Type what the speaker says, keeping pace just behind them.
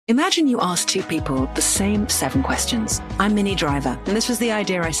Imagine you ask two people the same 7 questions. I'm Minnie Driver, and this was the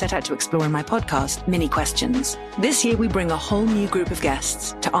idea I set out to explore in my podcast, Minnie Questions. This year, we bring a whole new group of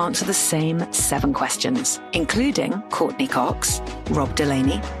guests to answer the same 7 questions, including Courtney Cox, Rob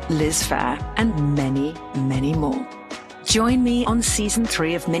Delaney, Liz Phair, and many, many more. Join me on Season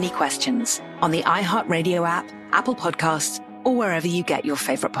 3 of Minnie Questions on the iHeartRadio app, Apple Podcasts, or wherever you get your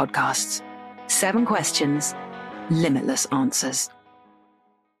favorite podcasts. 7 questions, limitless answers.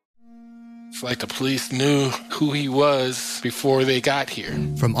 It's like the police knew who he was before they got here.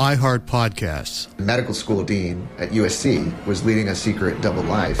 From iHeart Podcasts. Medical school dean at USC was leading a secret double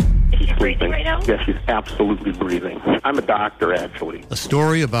life. Is he breathing right now? Yes, he's absolutely breathing. I'm a doctor, actually. A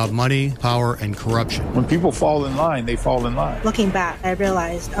story about money, power, and corruption. When people fall in line, they fall in line. Looking back, I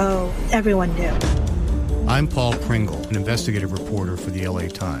realized, everyone knew. I'm Paul Pringle, an investigative reporter for the LA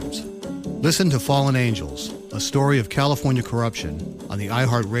Times. Listen to Fallen Angels, a story of California corruption on the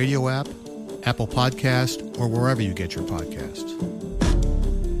iHeartRadio app, Apple Podcast, or wherever you get your podcasts.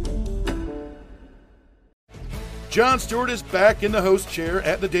 Jon Stewart is back in the host chair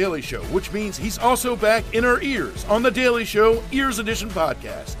at The Daily Show, which means he's also back in our ears on The Daily Show Ears Edition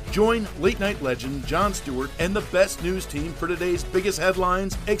podcast. Join late-night legend Jon Stewart and the best news team for today's biggest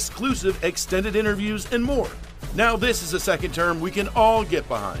headlines, exclusive extended interviews, and more. Now this is a second term we can all get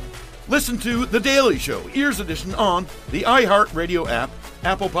behind. Listen to The Daily Show Ears Edition on the iHeartRadio app,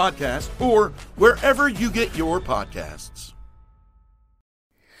 Apple Podcasts, or wherever you get your podcasts.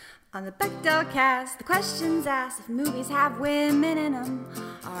 On the Bechdel cast, the questions asked if movies have women in them.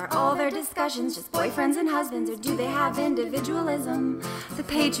 Are all their discussions just boyfriends and husbands, or do they have individualism? The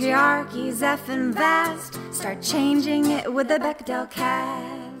patriarchy's effing vast. Start changing it with the Bechdel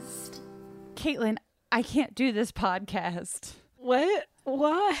cast. Caitlin, I can't do this podcast. What?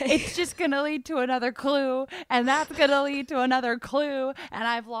 Why? It's just going to lead to another clue, and that's going to lead to another clue, and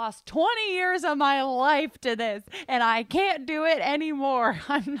I've lost 20 years of my life to this, and I can't do it anymore.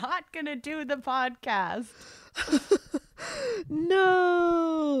 I'm not going to do the podcast.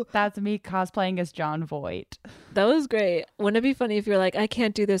 No. That's me cosplaying as Jon Voight. That was great. Wouldn't it be funny if you're like, I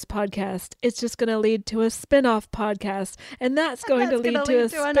can't do this podcast. It's just going to lead to a spin-off podcast, and that's going to lead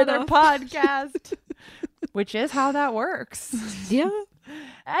to another podcast. Which is how that works. Yeah.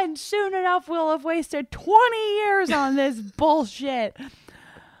 And soon enough, we'll have wasted 20 years on this bullshit.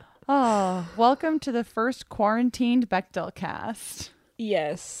 Oh, welcome to the first quarantined Bechdel cast.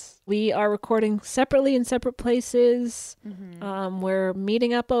 Yes. We are recording separately in separate places. Mm-hmm. We're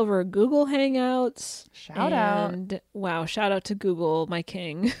meeting up over Google Hangouts. Shout out. Wow, shout out to Google, my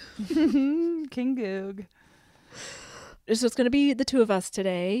king. King Goog. So it's going to be the two of us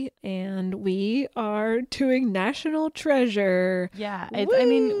today, and we are doing National Treasure. Yeah, I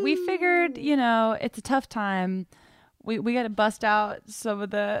mean, we figured, it's a tough time. We got to bust out some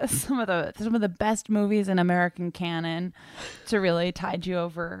of the best movies in American canon to really tide you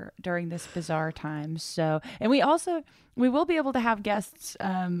over during this bizarre time. So, and we will be able to have guests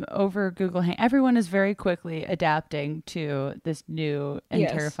over Google Hang. Everyone is very quickly adapting to this new and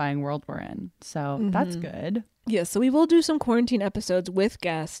terrifying world we're in. So that's good. Yeah, so we will do some quarantine episodes with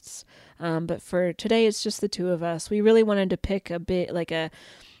guests, but for today it's just the two of us. We really wanted to pick a bit like a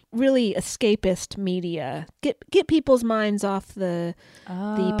really escapist media, get people's minds off the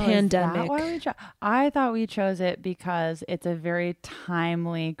pandemic. Is that why I thought we chose it because it's a very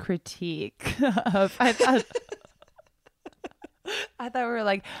timely critique of. I thought we were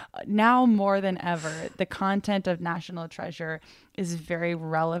like, now more than ever, the content of National Treasure is very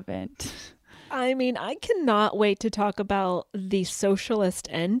relevant. I mean, I cannot wait to talk about the socialist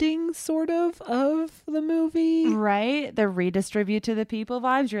ending, sort of the movie. Right? The redistribute to the people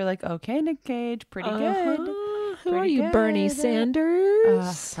vibes. You're like, okay, Nick Cage, pretty good. Who are you, Bernie Sanders?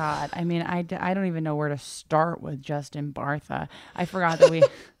 Oh, God. I mean, I don't even know where to start with Justin Bartha. I forgot that we...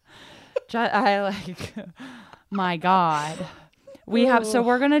 my God. So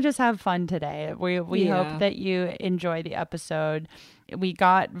we're going to just have fun today. We hope that you enjoy the episode. We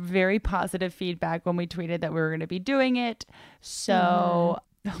got very positive feedback when we tweeted that we were going to be doing it. So,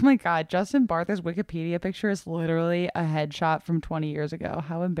 oh my God, Justin Bartha's Wikipedia picture is literally a headshot from 20 years ago.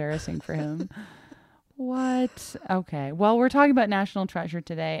 How embarrassing for him. What? Okay. Well, we're talking about National Treasure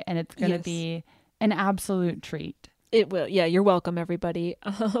today, and it's going to be an absolute treat. It will. Yeah, you're welcome, everybody.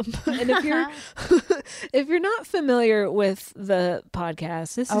 And if you're not familiar with the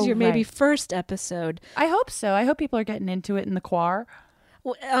podcast, this is your maybe first episode. I hope so. I hope people are getting into it in the car.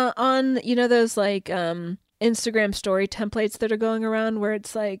 On those like Instagram story templates that are going around where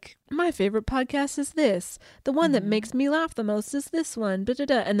it's like, my favorite podcast is this. The one that makes me laugh the most is this one.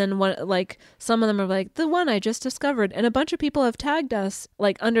 Da-da-da. And then one, like, some of them are like, the one I just discovered. And a bunch of people have tagged us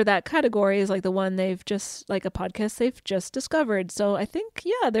like under that category is like the one they've just, like a podcast they've just discovered. So I think,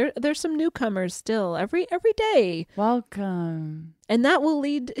 yeah, there's some newcomers still every day. Welcome. And that will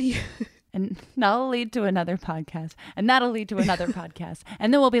lead... And that'll lead to another podcast. And that'll lead to another podcast.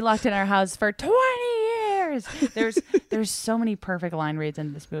 And then we'll be locked in our house for 20 years. There's so many perfect line reads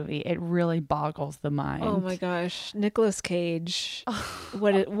in this movie. It really boggles the mind. Oh my gosh. Nicolas Cage.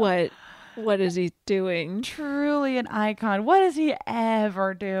 What is he doing? Truly an icon. What is he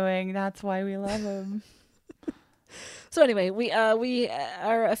ever doing? That's why we love him. So anyway, we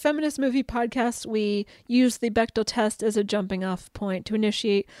are a feminist movie podcast. We use the Bechdel test as a jumping off point to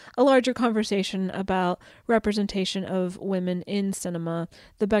initiate a larger conversation about representation of women in cinema.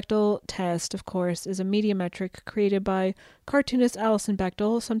 The Bechdel test, of course, is a media metric created by cartoonist Alison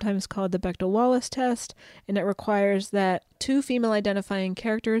Bechdel, sometimes called the Bechdel-Wallace test, and it requires that two female identifying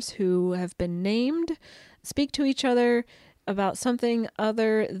characters who have been named speak to each other about something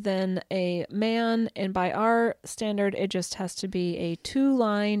other than a man, and by our standard it just has to be a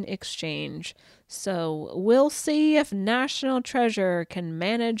 2-line exchange. So we'll see if National Treasure can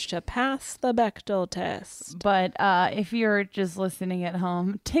manage to pass the Bechdel test. But if you're just listening at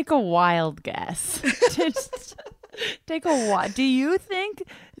home, take a wild guess. Take a wild. Do you think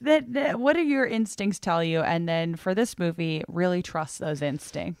that what do your instincts tell you? And then for this movie, really trust those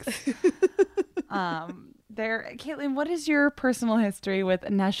instincts. Caitlin, what is your personal history with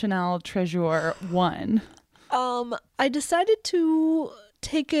National Treasure 1? I decided to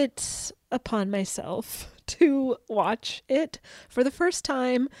take it upon myself to watch it for the first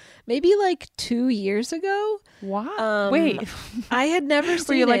time, maybe like 2 years ago. Wow. Wait. I had never seen it.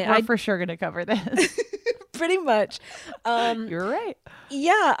 Were you like, we're for sure going to cover this? Pretty much. You're right.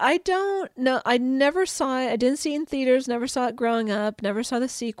 Yeah, I don't know. I never saw it. I didn't see it in theaters, never saw it growing up, never saw the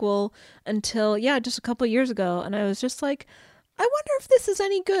sequel until, just a couple years ago. And I was just like, I wonder if this is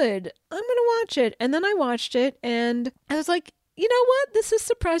any good. I'm going to watch it. And then I watched it and I was like, you know what? This is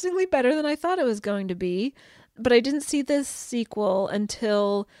surprisingly better than I thought it was going to be. But I didn't see this sequel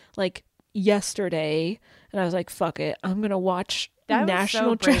until like yesterday. And I was like, fuck it. I'm going to watch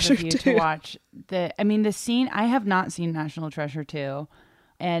National Treasure 2. To watch the scene. I have not seen National Treasure 2.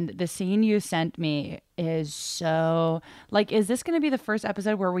 And the scene you sent me is so like, is this going to be the first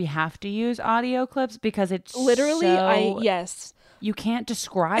episode where we have to use audio clips? Because it's literally, yes. You can't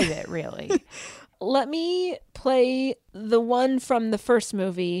describe it really. Let me play the one from the first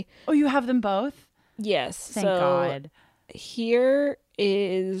movie. Oh, you have them both? Yes. Thank God. Here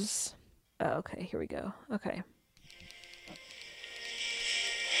is... Oh, okay, here we go. Okay.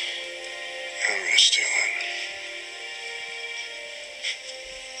 I'm gonna steal it.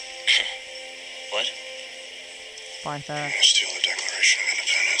 What? Bartha. I'm gonna steal the Declaration of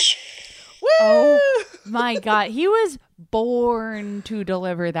Independence. Woo! Oh my God. He was born to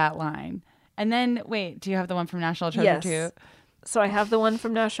deliver that line. And then, wait, do you have the one from National Treasure 2? So I have the one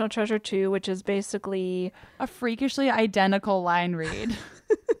from National Treasure 2, which is basically a freakishly identical line read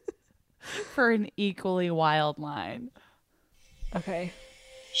for an equally wild line. Okay.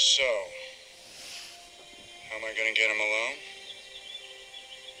 So, how am I going to get him alone?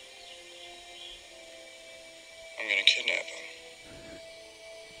 I'm going to kidnap him.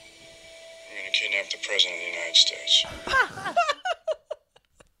 I'm going to kidnap the President of the United States.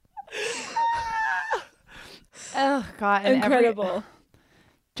 Oh God! And incredible.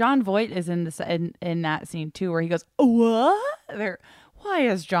 John Voight is in this in that scene too, where he goes, "What? Why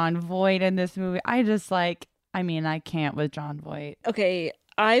is John Voight in this movie?" I can't with John Voight. Okay,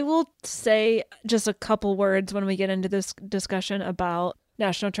 I will say just a couple words when we get into this discussion about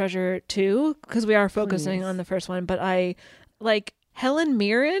National Treasure 2, because we are focusing on the first one. But Helen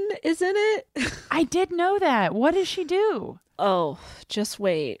Mirren is in it. I did know that. What does she do? Oh, just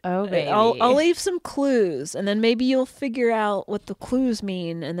wait. Oh, baby. I'll leave some clues, and then maybe you'll figure out what the clues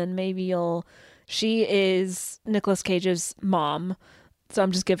mean, and then maybe she is Nicolas Cage's mom. So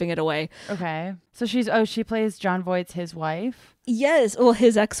I'm just giving it away. Okay. So she plays John Voight's his wife? Yes. Well,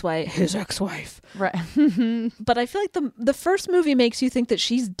 his ex-wife. Right. But I feel like the first movie makes you think that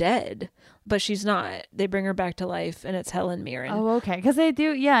she's dead, but she's not. They bring her back to life, and it's Helen Mirren. Oh, okay. Because they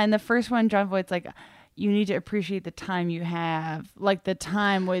do, in the first one, John Voight's like, you need to appreciate the time you have, like the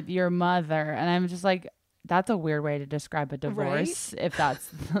time with your mother. And I'm just like, that's a weird way to describe a divorce, right? If that's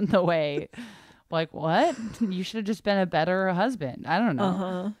the way. Like, what? You should have just been a better husband. I don't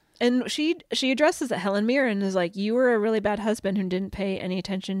know. And she addresses it, Helen Mirren is like, you were a really bad husband who didn't pay any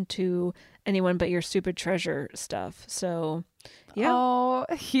attention to anyone but your stupid treasure stuff. So, yeah. Oh,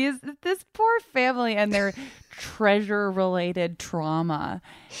 he's this poor family and their treasure-related trauma.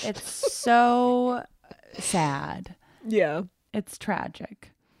 It's so sad. Yeah. It's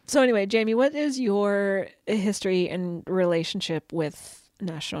tragic. So anyway, Jamie, what is your history and relationship with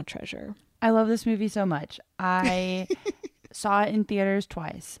National Treasure? I love this movie so much. I saw it in theaters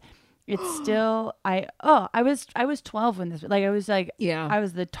twice. It's still I was 12 when this, like, I was like, yeah, I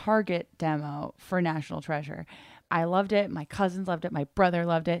was the target demo for National Treasure. I loved it. My cousins loved it. My brother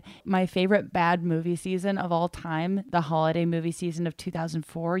loved it. My favorite bad movie season of all time, the holiday movie season of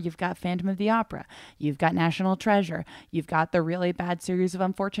 2004, you've got Phantom of the Opera. You've got National Treasure. You've got the really bad Series of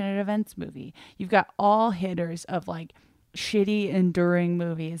Unfortunate Events movie. You've got all hitters of like shitty, enduring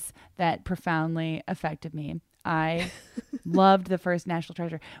movies that profoundly affected me. I loved the first National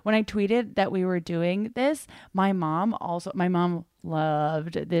Treasure. When I tweeted that we were doing this, my mom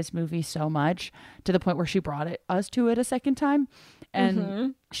loved this movie so much to the point where she brought us to it a second time.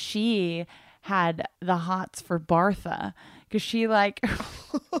 And she had the hots for Bartha because she like,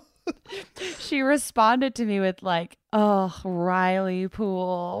 she responded to me with like, oh, Riley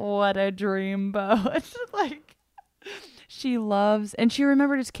Poole, what a dreamboat. Like, she loves, and she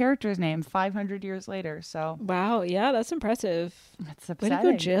remembered his character's name 500 years later. So wow, yeah, that's impressive. That's upsetting. Way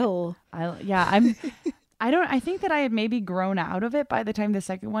to go, Jill. I think that I had maybe grown out of it by the time the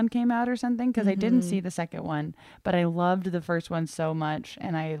second one came out or something, because I didn't see the second one, but I loved the first one so much,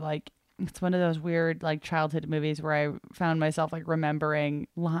 and it's one of those weird like childhood movies where I found myself like remembering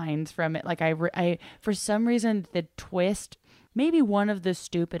lines from it. Like I for some reason the twist, maybe one of the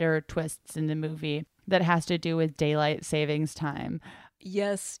stupider twists in the movie, that has to do with daylight savings time.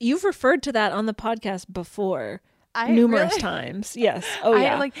 Yes, you've referred to that on the podcast before. Numerous times. Yes. Oh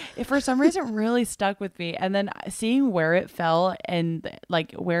yeah. Like, if for some reason it really stuck with me, and then seeing where it fell and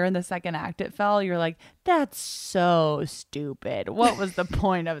like where in the second act it fell, you're like, that's so stupid. What was the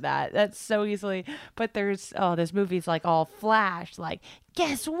point of that? That's so easily. But this movie's like all flash, like,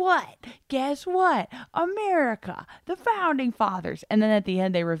 guess what? America, the founding fathers. And then at the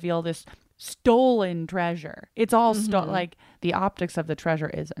end they reveal this stolen treasure. It's all like the optics of the treasure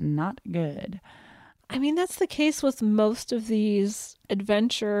is not good. I mean, that's the case with most of these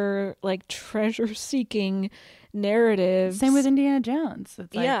adventure, like treasure seeking narratives. Same with Indiana Jones.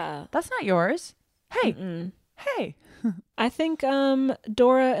 It's like, yeah, that's not yours. Hey, hey. I think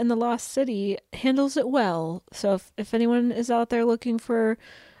Dora and the Lost City handles it well. So if anyone is out there looking for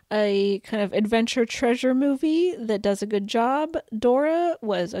a kind of adventure treasure movie that does a good job, Dora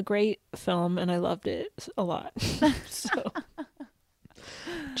was a great film and I loved it a lot. So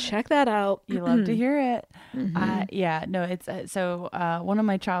check that out. You love to hear it. It's one of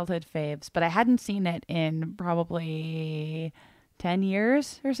my childhood faves, but I hadn't seen it in probably 10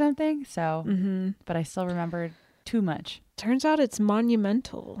 years or something. So, but I still remembered too much. Turns out it's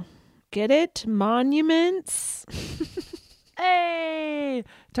monumental. Get it? Monuments. Hey,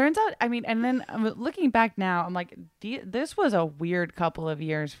 turns out, I mean, and then looking back now, I'm like, this was a weird couple of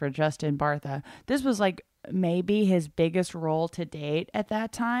years for Justin Bartha. This was like maybe his biggest role to date at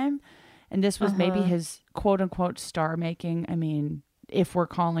that time. And this was maybe his quote unquote star making. I mean, if we're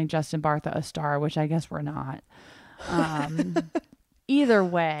calling Justin Bartha a star, which I guess we're not. Either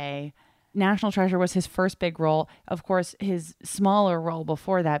way, National Treasure was his first big role. Of course, his smaller role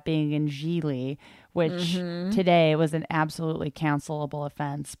before that being in Gigli, which today was an absolutely cancelable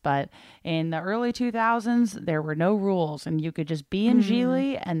offense. But in the early 2000s, there were no rules, and you could just be in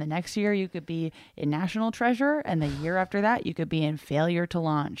Gigli, and the next year you could be in National Treasure, and the year after that you could be in Failure to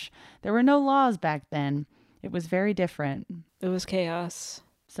Launch. There were no laws back then. It was very different. It was chaos.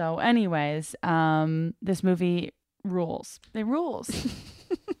 So anyways, this movie rules. It rules.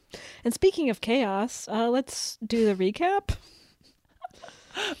 And speaking of chaos, let's do the recap.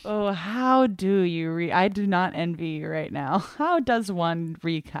 Oh, how do you I do not envy you right now. How does one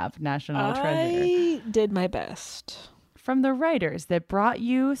recap National Treasure? I did my best. From the writers that brought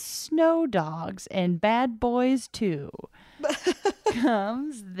you Snow Dogs and Bad Boys 2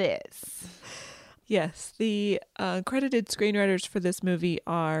 comes this. Yes, the credited screenwriters for this movie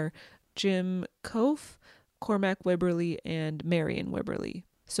are Jim Kof, Cormac Wibberley, and Marion Wibberley.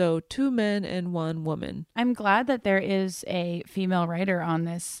 So 2 men and 1 woman. I'm glad that there is a female writer on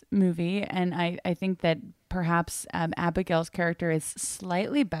this movie. And I think that perhaps Abigail's character is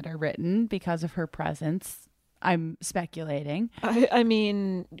slightly better written because of her presence. I'm speculating. I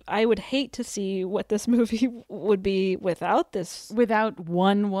mean, I would hate to see what this movie would be without this. Without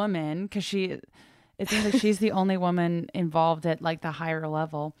one woman, because It seems like she's the only woman involved at like the higher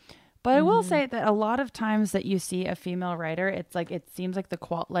level. But I will say that a lot of times that you see a female writer, it's like it seems like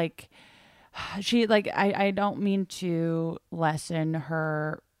she like I don't mean to lessen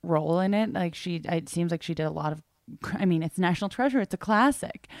her role in it. Like it seems like she did a lot of, I mean, it's National Treasure, it's a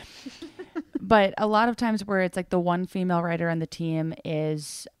classic. But a lot of times where it's like the one female writer on the team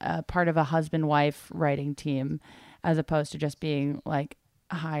is part of a husband-wife writing team, as opposed to just being like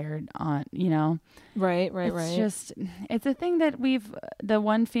hired on, you know? Right. It's just, it's a thing that the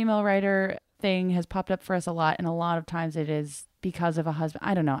one female writer thing has popped up for us a lot. And a lot of times it is because of a husband.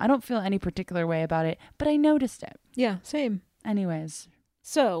 I don't know. I don't feel any particular way about it, but I noticed it. Yeah, same. Anyways.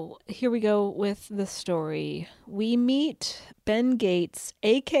 So here we go with the story. We meet Ben Gates,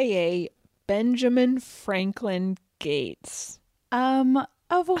 a.k.a. Benjamin Franklin Gates.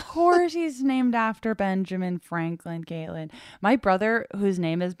 Of course he's named after Benjamin Franklin, Caitlin. My brother, whose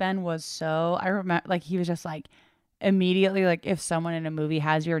name is Ben, I remember, like, he was just like, immediately, like, if someone in a movie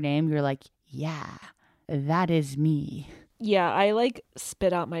has your name, you're like, yeah, that is me. Yeah, I like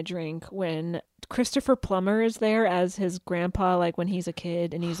spit out my drink when Christopher Plummer is there as his grandpa, like when he's a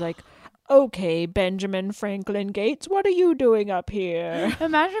kid, and he's like, okay, Benjamin Franklin Gates, what are you doing up here?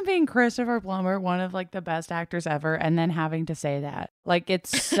 Imagine being Christopher Plummer, one of like the best actors ever, and then having to say that. Like,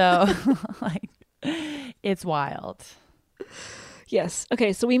 it's so, like, it's wild. Yes.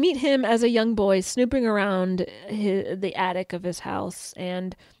 Okay, so we meet him as a young boy snooping around the attic of his house,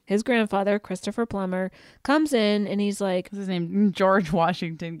 and his grandfather, Christopher Plummer, comes in and he's like... What's his name? George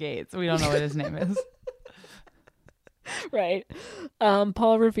Washington Gates. We don't know what his name is. Right.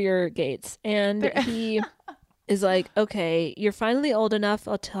 Paul Revere Gates. And he is like, okay, you're finally old enough.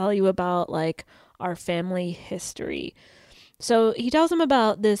 I'll tell you about like our family history. So he tells him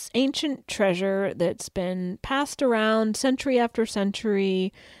about this ancient treasure that's been passed around century after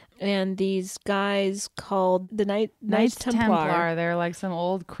century. And these guys called the Knights Templar. They're like some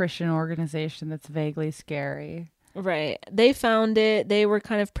old Christian organization that's vaguely scary. Right. They found it. They were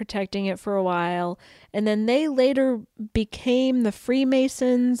kind of protecting it for a while. And then they later became the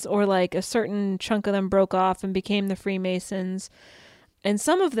Freemasons, or like a certain chunk of them broke off and became the Freemasons. And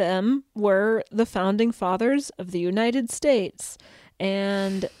some of them were the founding fathers of the United States.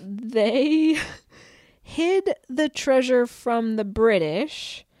 And they hid the treasure from the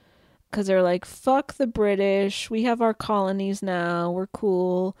British because they're like, fuck the British. We have our colonies now. We're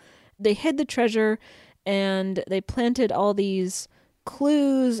cool. They hid the treasure. And they planted all these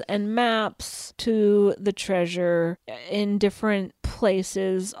clues and maps to the treasure in different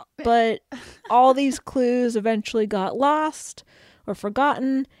places. But all these clues eventually got lost or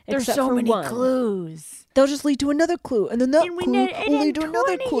forgotten. There's except so for many one. Clues. They'll just lead to another clue. And then that clue will lead to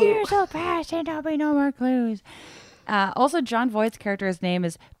another clue. Years will pass and there'll be no more clues. Also, John Voight's character's name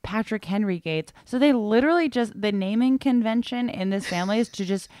is Patrick Henry Gates. So they literally just, the naming convention in this family is to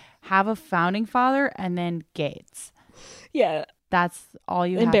just have a founding father and then Gates. Yeah. That's all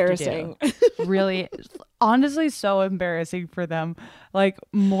you have to do. Really, honestly, so embarrassing for them. Like,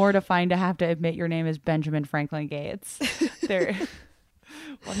 more to have to admit your name is Benjamin Franklin Gates. They're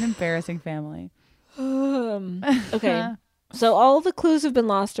what an embarrassing family. Okay. So all the clues have been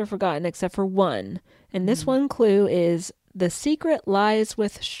lost or forgotten except for one. And this one clue is the secret lies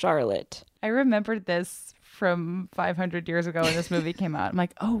with Charlotte. I remembered this from 500 years ago when this movie came out. I'm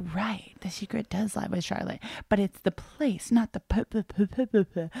like, oh, right. The secret does lie with Charlotte. But it's the place, not the...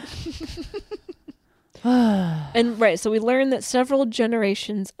 And right, so we learned that several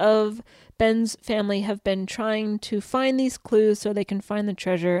generations of Ben's family have been trying to find these clues so they can find the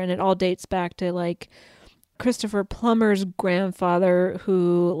treasure. And it all dates back to, like, Christopher Plummer's grandfather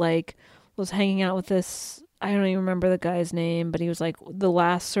who, like, was hanging out with this... I don't even remember the guy's name, but he was like the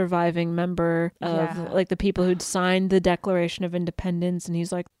last surviving member of like the people who'd signed the Declaration of Independence. And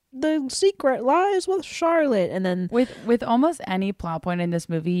he's like, the secret lies with Charlotte. And then with almost any plot point in this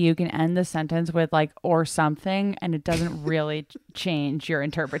movie, you can end the sentence with like, or something. And it doesn't really change your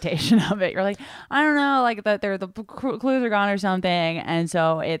interpretation of it. You're like, I don't know, like that the clues are gone or something. And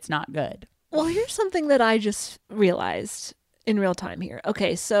so it's not good. Well, here's something that I just realized in real time here.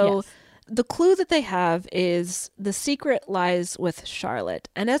 Okay, so... Yes. The clue that they have is the secret lies with Charlotte.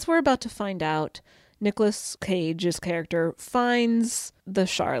 And as we're about to find out, Nicolas Cage's character finds the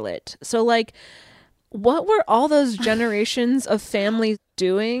Charlotte. So, like, what were all those generations of families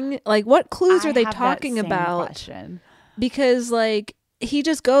doing? Like, what clues are they talking about? Question. Because, like, he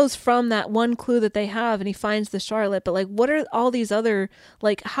just goes from that one clue that they have and he finds the Charlotte. But, like, what are all these other,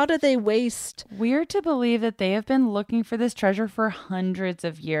 like, how do they waste? Weird to believe that they have been looking for this treasure for hundreds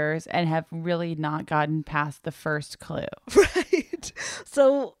of years and have really not gotten past the first clue. Right. Right.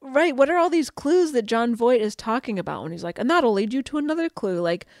 So, right. What are all these clues that Jon Voight is talking about when he's like, and that'll lead you to another clue?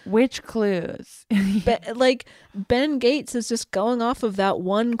 Like, which clues? Like, Ben Gates is just going off of that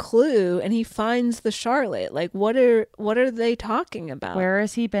one clue and he finds the Charlotte. Like, what are they talking about? Where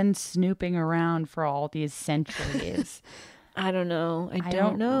has he been snooping around for all these centuries? I don't know. I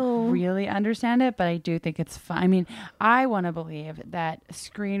don't know. Really understand it, but I do think it's fun. I mean, I want to believe that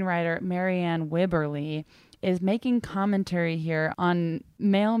screenwriter Marianne Wibberley is making commentary here on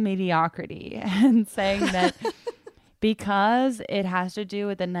male mediocrity and saying that because it has to do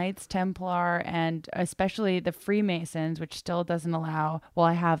with the Knights Templar and especially the Freemasons, which still doesn't allow, well,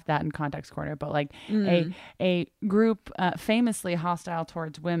 I have that in Context Corner, but like a group famously hostile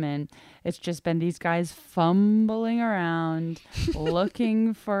towards women, it's just been these guys fumbling around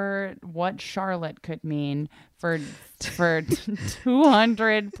looking for what Charlotte could mean for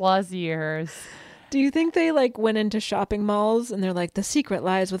 200 plus years. Do you think they like went into shopping malls and they're like, the secret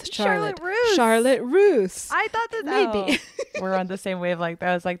lies with Charlotte Russe. Charlotte Russe. I thought that maybe we're on the same wavelength.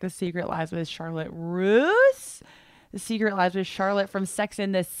 That was like the secret lies with Charlotte Russe. The secret lies with Charlotte from Sex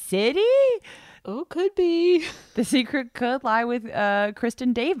and the City. Oh, could be. The secret could lie with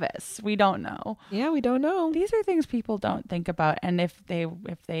Kristen Davis. We don't know. Yeah, we don't know. These are things people don't think about. And if they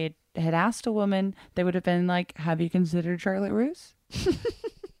had asked a woman, they would have been like, "Have you considered Charlotte Russe?"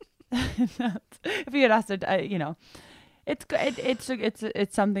 If you had asked it,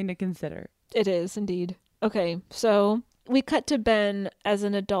 it's something to consider. It is indeed. Okay, so we cut to Ben as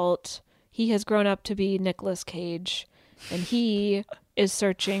an adult. He has grown up to be Nicolas Cage, and he is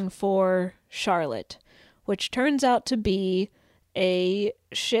searching for Charlotte, which turns out to be a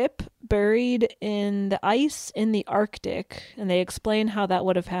ship buried in the ice in the Arctic, and they explain how that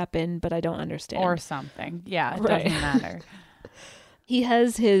would have happened, but I don't understand. Or something. Yeah, it doesn't matter. He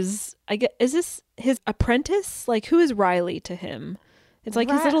has is this his apprentice? Like, who is Riley to him? It's like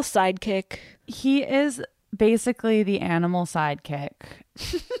his little sidekick. He is basically the animal sidekick.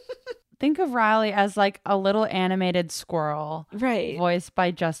 Think of Riley as like a little animated squirrel. Right. Voiced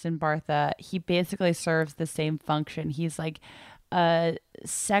by Justin Bartha. He basically serves the same function. He's like a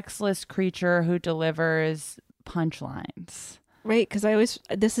sexless creature who delivers punchlines. Right, because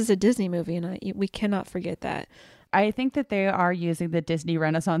this is a Disney movie, and we cannot forget that. I think that they are using the Disney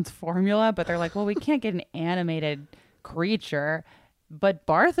Renaissance formula, but they're like, well, we can't get an animated creature, but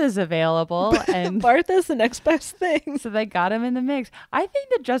Bartha's available. And Bartha's the next best thing. So they got him in the mix. I think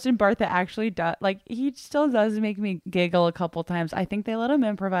that Justin Bartha actually does, like, he still does make me giggle a couple times. I think they let him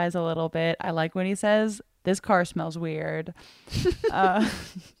improvise a little bit. I like when he says, "This car smells weird."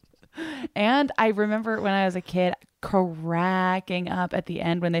 And I remember when I was a kid cracking up at the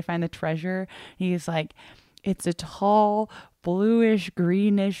end when they find the treasure. He's like, "It's a tall, bluish,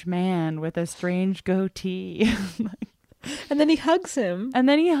 greenish man with a strange goatee." And then he hugs him. I'm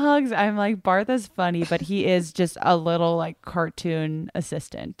like, Bartha's funny, but he is just a little like cartoon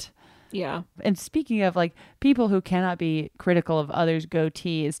assistant. Yeah. And speaking of like people who cannot be critical of others'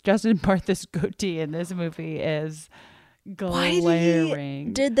 goatees, Justin Bartha's goatee in this movie is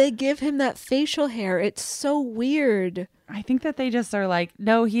glaring. Did they give him that facial hair? It's so weird. I think that they just are like,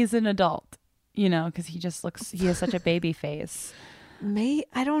 no, he's an adult. You know, because he has such a baby face.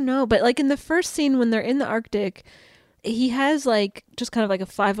 I don't know. But like in the first scene when they're in the Arctic, he has like just kind of like a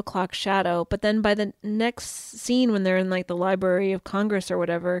 5 o'clock shadow. But then by the next scene when they're in like the Library of Congress or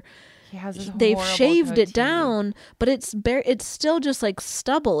whatever, they've shaved it down, but it's still just like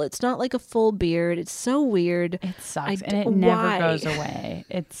stubble. It's not like a full beard. It's so weird. It sucks. And it never goes away.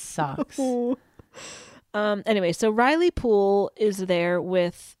 It sucks. Anyway, so Riley Poole is there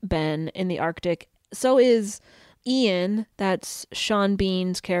with Ben in the Arctic. So is Ian, that's Sean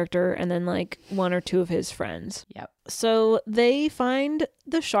Bean's character, and then like one or two of his friends. Yep. So they find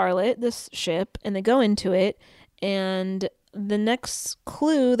the Charlotte, this ship, and they go into it, and the next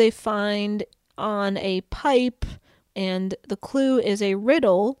clue they find on a pipe, and the clue is a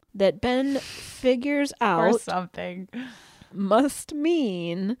riddle that Ben figures out or something must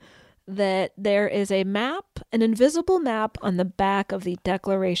mean that there is a map, an invisible map on the back of the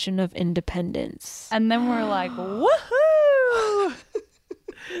Declaration of Independence. And then we're like, woohoo!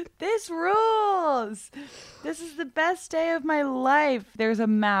 This rules! This is the best day of my life. There's a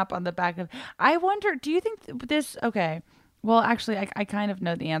map on the back of... I wonder, do you think this... Okay, well, actually, I kind of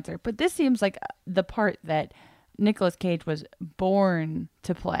know the answer, but this seems like the part that Nicolas Cage was born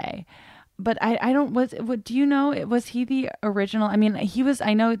to play. But I don't, do you know, was he the original? I mean,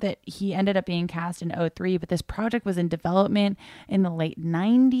 I know that he ended up being cast in 2003, but this project was in development in the late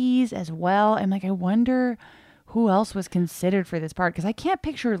 90s as well. I'm like, I wonder who else was considered for this part, because I can't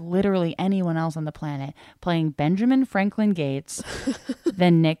picture literally anyone else on the planet playing Benjamin Franklin Gates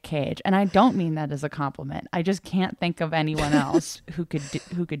than Nick Cage. And I don't mean that as a compliment. I just can't think of anyone else who could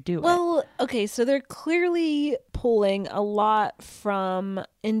do it. Well, okay, so they're clearly pulling a lot from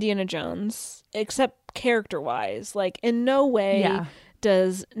Indiana Jones, except character-wise. Like, in no way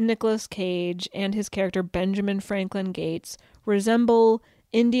does Nicolas Cage and his character Benjamin Franklin Gates resemble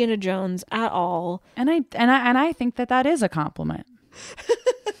Indiana Jones at all. And I think that is a compliment.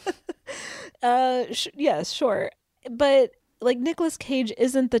 Yes, sure. But like Nicolas Cage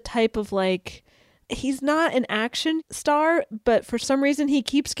isn't the type of like, he's not an action star, but for some reason he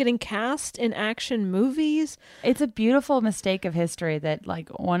keeps getting cast in action movies. It's a beautiful mistake of history that like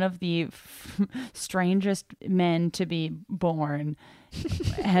one of the strangest men to be born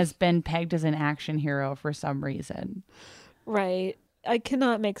has been pegged as an action hero for some reason. Right. I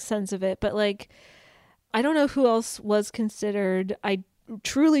cannot make sense of it, but like, I don't know who else was considered. I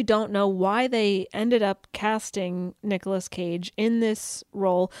truly don't know why they ended up casting Nicolas Cage in this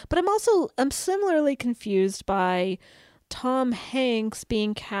role, but I'm similarly confused by Tom Hanks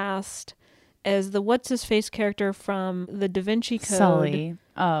being cast as the what's-his-face character from the Da Vinci Code. Sully.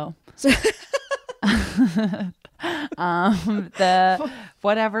 Oh. That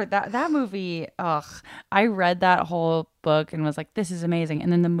movie, I read that whole book and was like, this is amazing.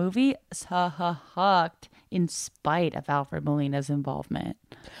 And then the movie sucked in spite of Alfred Molina's involvement.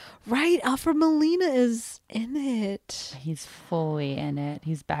 Right, Alfred Molina is in it. He's fully in it.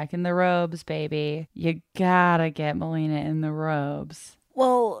 He's back in the robes, baby. You gotta get Molina in the robes.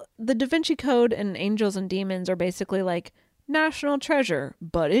 Well, the Da Vinci Code and Angels and Demons are basically like National Treasure,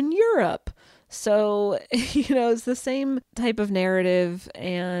 but in Europe. So, it's the same type of narrative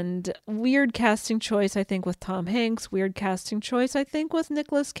and weird casting choice, I think, with Tom Hanks. Weird casting choice, I think, with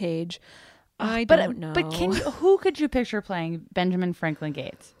Nicolas Cage. I don't know. But who could you picture playing Benjamin Franklin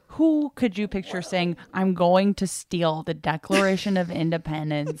Gates? Who could you picture saying, I'm going to steal the Declaration of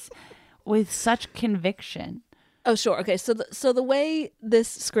Independence with such conviction? Oh, sure. Okay, so the way this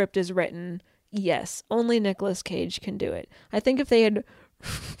script is written, yes, only Nicolas Cage can do it. I think if they had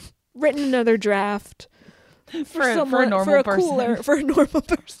written another draft for a normal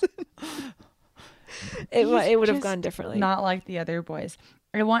person, it would have gone differently. Not like the other boys.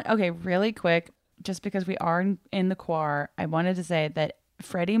 Really quick, just because we are in the quar, I wanted to say that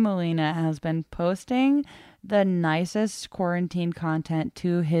Freddie Molina has been posting the nicest quarantine content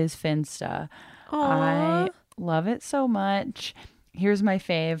to his Finsta. Aww. I love it so much. Here's my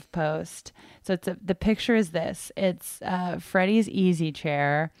fave post. So the picture is this. It's Freddie's easy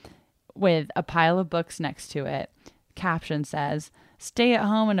chair with a pile of books next to it. Caption says, "Stay at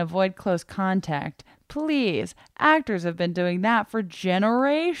home and avoid close contact. Please. Actors have been doing that for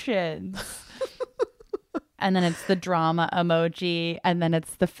generations." And then it's the drama emoji, and then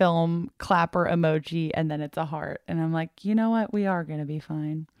it's the film clapper emoji, and then it's a heart. And I'm like, you know what? We are going to be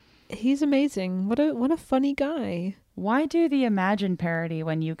fine. He's amazing. What a funny guy. Why do the Imagine parody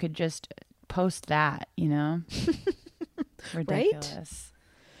when you could just post that, Ridiculous. Right?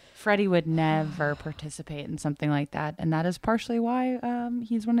 Freddie would never participate in something like that. And that is partially why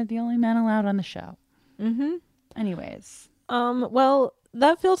he's one of the only men allowed on the show. Mm-hmm. Anyways. Well,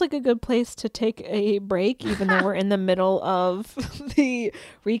 that feels like a good place to take a break, even though we're in the middle of the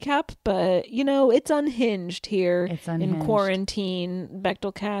recap. But, it's unhinged here in quarantine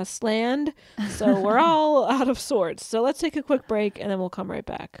Bechtelcast land. So we're all out of sorts. So let's take a quick break and then we'll come right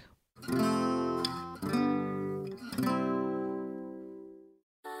back.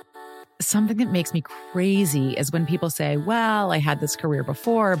 Something that makes me crazy is when people say, well, I had this career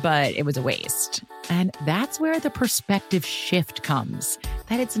before, but it was a waste. And that's where the perspective shift comes,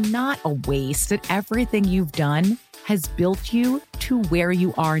 that it's not a waste, that everything you've done has built you to where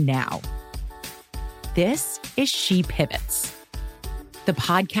you are now. This is She Pivots, the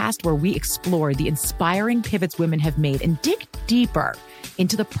podcast where we explore the inspiring pivots women have made and dig deeper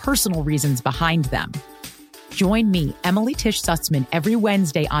into the personal reasons behind them. Join me, Emily Tish Sussman, every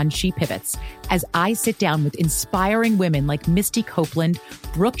Wednesday on She Pivots as I sit down with inspiring women like Misty Copeland,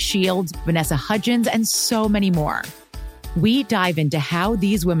 Brooke Shields, Vanessa Hudgens, and so many more. We dive into how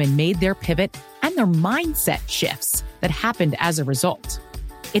these women made their pivot and their mindset shifts that happened as a result.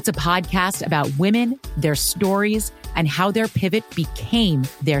 It's a podcast about women, their stories, and how their pivot became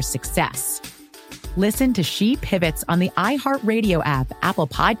their success. Listen to She Pivots on the iHeartRadio app, Apple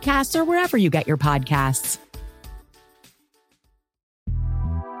Podcasts, or wherever you get your podcasts.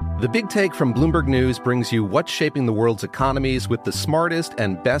 The Big Take from Bloomberg News brings you what's shaping the world's economies with the smartest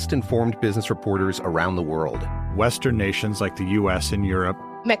and best-informed business reporters around the world. Western nations like the U.S. and Europe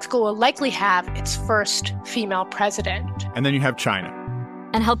Mexico will likely have its first female president. And then you have China.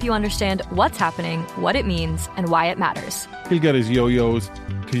 And help you understand what's happening, what it means, and why it matters. He'll get his yo-yos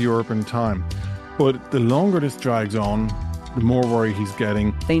to Europe in time. But the longer this drags on, the more worry he's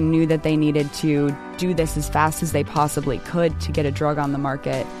getting. They knew that they needed to do this as fast as they possibly could to get a drug on the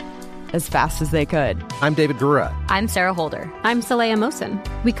market as fast as they could. I'm David Gura. I'm Sarah Holder. I'm Saleha Mohsen.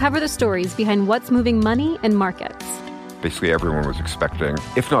 We cover the stories behind what's moving money and markets. Basically, everyone was expecting,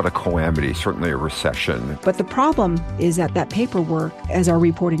 if not a calamity, certainly a recession. But the problem is that paperwork, as our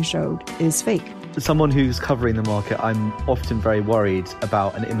reporting showed, is fake. As someone who's covering the market, I'm often very worried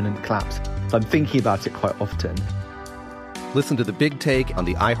about an imminent collapse. So I'm thinking about it quite often. Listen to The Big Take on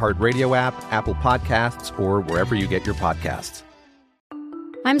the iHeartRadio app, Apple Podcasts, or wherever you get your podcasts.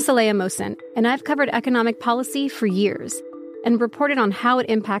 I'm Saleha Mohsen, and I've covered economic policy for years and reported on how it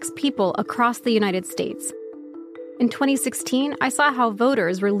impacts people across the United States. In 2016, I saw how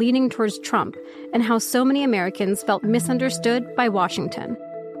voters were leaning towards Trump and how so many Americans felt misunderstood by Washington.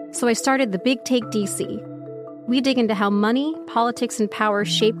 So I started The Big Take DC. We dig into how money, politics, and power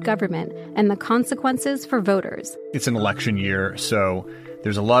shape government and the consequences for voters. It's an election year, so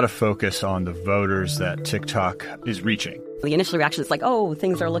there's a lot of focus on the voters that TikTok is reaching. The initial reaction is like, oh,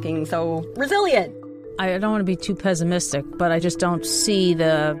 things are looking so resilient. I don't want to be too pessimistic, but I just don't see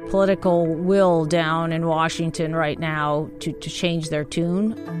the political will down in Washington right now to change their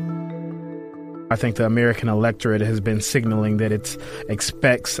tune. I think the American electorate has been signaling that it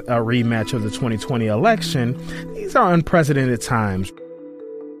expects a rematch of the 2020 election. These are unprecedented times.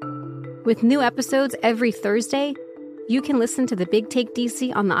 With new episodes every Thursday, you can listen to The Big Take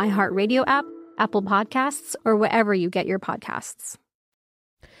DC on the iHeartRadio app, Apple Podcasts, or wherever you get your podcasts.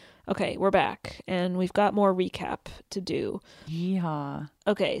 Okay, we're back, and we've got more recap to do. Yeehaw.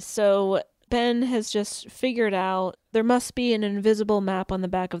 Okay, so Ben has just figured out there must be an invisible map on the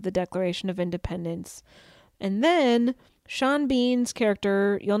back of the Declaration of Independence. And then Sean Bean's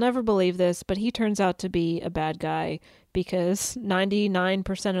character, you'll never believe this, but he turns out to be a bad guy because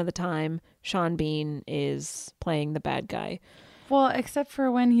 99% of the time, Sean Bean is playing the bad guy. Well, except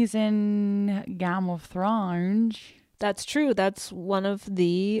for when he's in Game of Thrones. That's true. That's one of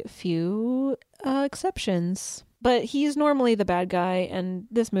the few exceptions. But he's normally the bad guy, and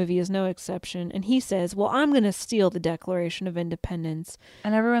this movie is no exception. And he says, well, I'm going to steal the Declaration of Independence.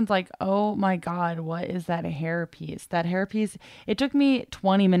 And everyone's like, oh my God, what is that hairpiece? That hairpiece, it took me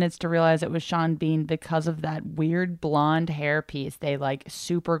 20 minutes to realize it was Sean Bean because of that weird blonde hairpiece they like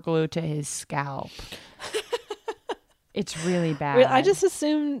super glue to his scalp. It's really bad. I just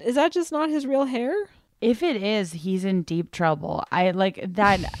assumed, is that just not his real hair? If it is, he's in deep trouble. I like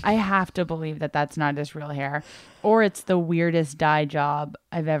that. I have to believe that that's not his real hair, or it's the weirdest dye job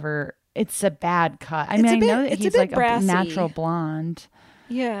I've ever. It's a bad cut. I know that he's like brassy. A natural blonde.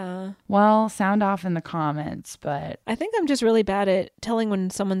 Yeah. Well, sound off in the comments, but I think I'm just really bad at telling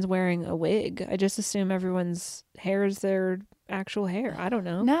when someone's wearing a wig. I just assume everyone's hair is their actual hair. I don't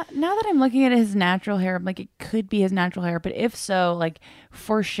know. Now that I'm looking at his natural hair, I'm like, it could be his natural hair, but if so, like,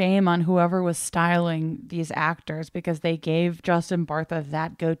 for shame on whoever was styling these actors, because they gave Justin Bartha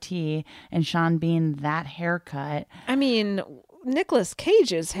that goatee and Sean Bean that haircut. I mean, Nicolas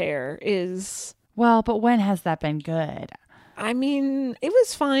Cage's hair is... Well, but when has that been good? I mean, it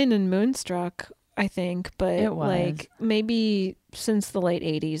was fine in Moonstruck, I think, but it was. Like maybe since the late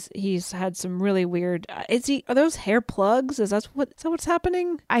 80s, he's had some really weird. Are those hair plugs? Is that what's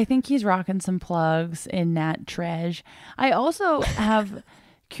happening? I think he's rocking some plugs in Nat Tresh. I also have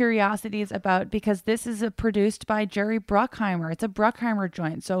curiosities about, because this is produced by Jerry Bruckheimer. It's a Bruckheimer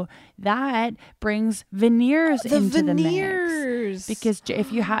joint, so that brings veneers into the mix. Because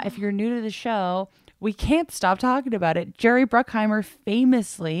if you're new to the show, we can't stop talking about it. Jerry Bruckheimer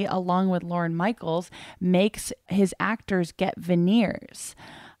famously, along with Lorne Michaels, makes his actors get veneers.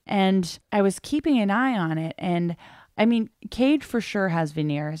 And I was keeping an eye on it. And I mean, Cage for sure has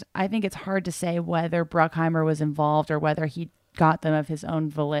veneers. I think it's hard to say whether Bruckheimer was involved or whether he got them of his own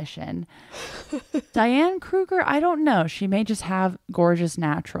volition. Diane Kruger, I don't know. She may just have gorgeous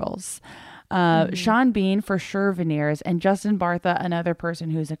naturals. Sean Bean for sure veneers, and Justin Bartha, another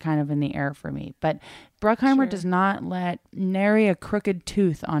person who's kind of in the air for me. But Bruckheimer does not let nary a crooked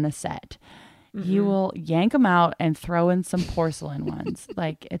tooth on a set. Mm-hmm. He will yank them out and throw in some porcelain ones.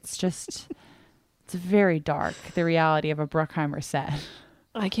 Like, it's very dark, the reality of a Bruckheimer set.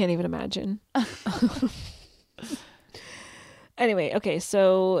 I can't even imagine. Anyway, okay,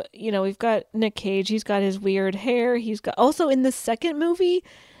 so, we've got Nick Cage. He's got his weird hair. He's got also in the second movie,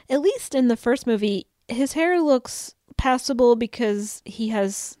 at least in the first movie, his hair looks passable because he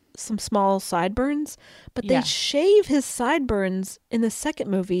has some small sideburns, but they shave his sideburns in the second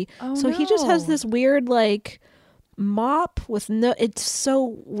movie. So he just has this weird like mop with no. It's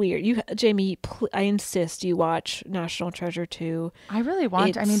so weird. Jamie, I insist you watch National Treasure 2. I really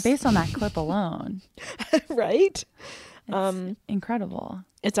want. I mean, based on that clip alone, right? It's incredible.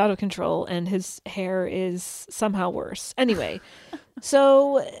 It's out of control, and his hair is somehow worse. Anyway,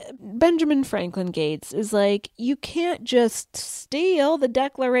 so Benjamin Franklin Gates is like, you can't just steal the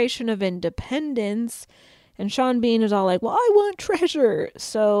Declaration of Independence. And Sean Bean is all like, well, I want treasure.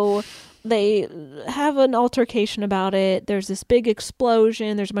 So they have an altercation about it. There's this big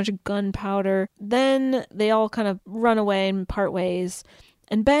explosion. There's a bunch of gunpowder. Then they all kind of run away and part ways.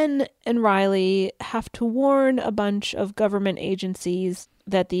 And Ben and Riley have to warn a bunch of government agencies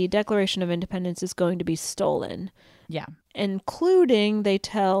that the Declaration of Independence is going to be stolen. Yeah. Including, they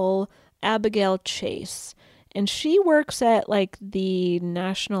tell Abigail Chase. And she works at like the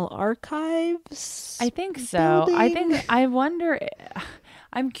National Archives. I think so. I wonder.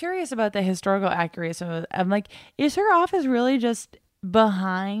 I'm curious about the historical accuracy. I'm like, is her office really just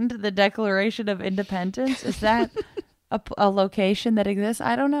behind the Declaration of Independence? Is that a location that exists?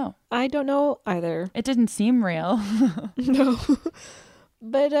 I don't know. I don't know either. It didn't seem real. No.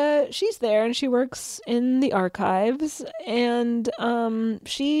 But she's there and she works in the archives, and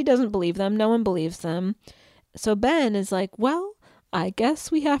she doesn't believe them. No one believes them. So Ben is like, well, I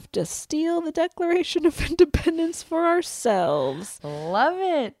guess we have to steal the Declaration of Independence for ourselves. Love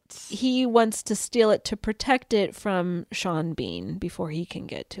it. He wants to steal it to protect it from Sean Bean before he can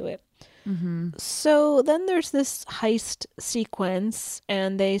get to it. Mm-hmm. So then there's this heist sequence,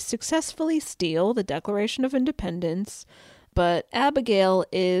 and they successfully steal the Declaration of Independence. But Abigail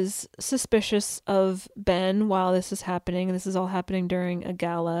is suspicious of Ben while this is happening. This is all happening during a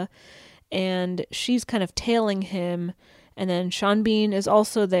gala. And she's kind of tailing him. And then Sean Bean is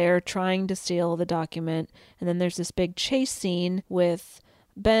also there trying to steal the document. And then there's this big chase scene with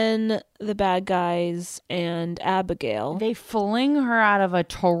Ben, the bad guys, and Abigail. They fling her out of a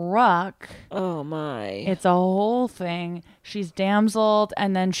truck. Oh my. It's a whole thing. She's damseled,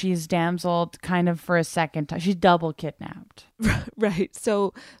 and then she's damseled kind of for a second time. She's double kidnapped. Right.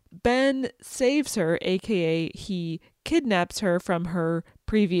 So Ben saves her, aka he kidnaps her from her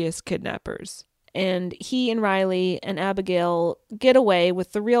previous kidnappers. And he and Riley and Abigail get away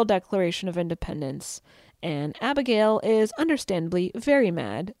with the real Declaration of Independence. And Abigail is understandably very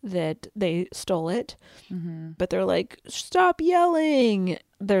mad that they stole it. Mm-hmm. But they're like, stop yelling.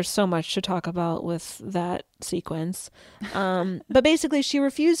 There's so much to talk about with that sequence. But basically, she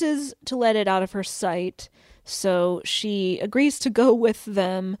refuses to let it out of her sight. So she agrees to go with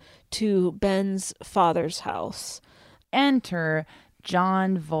them to Ben's father's house. Enter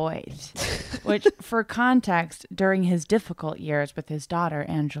Jon Voight, which, for context, during his difficult years with his daughter,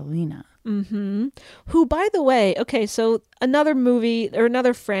 Angelina. Mm-hmm. Who, by the way, okay, so another movie or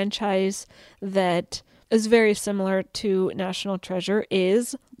another franchise that is very similar to National Treasure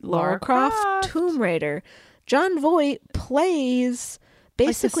is Lara Croft Tomb Raider. Jon Voight plays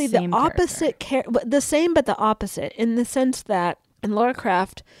basically like the opposite the same but the opposite, in the sense that in Lara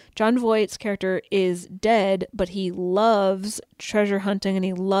Croft, Jon Voight's character is dead, but he loves treasure hunting and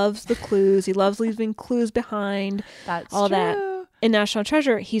he loves the clues. He loves leaving clues behind. That's all true. That. In National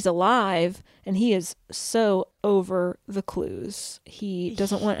Treasure, he's alive and he is so over the clues. He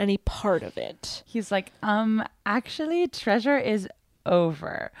doesn't want any part of it. He's like, actually, treasure is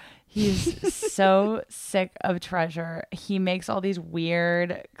over. He's so sick of treasure. He makes all these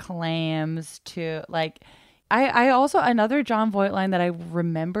weird claims to, like, I also, another Jon Voight line that I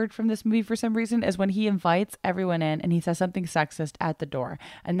remembered from this movie for some reason is when he invites everyone in and he says something sexist at the door,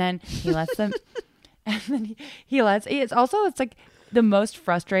 and then he lets them, and then it's like the most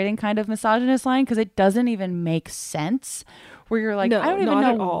frustrating kind of misogynist line, because it doesn't even make sense, where you're like, I don't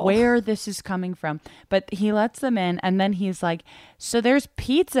even know where this is coming from. But he lets them in, and then he's like, so there's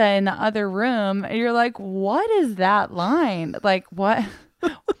pizza in the other room. And you're like, what is that line? Like, what?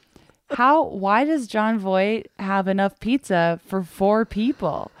 Why does Jon Voight have enough pizza for 4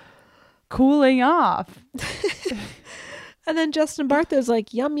 people? Cooling off. And then Justin Bartha's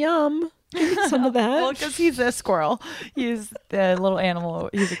like, yum, yum. Some of that. Well, because he's a squirrel. He's the little animal.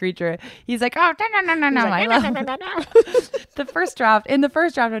 He's a creature. He's like, oh, no. I love the first draft. In the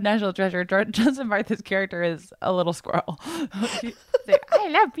first draft of National Treasure, Justin Bartha's character is a little squirrel. He's like, I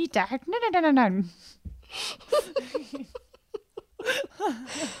love pizza. No.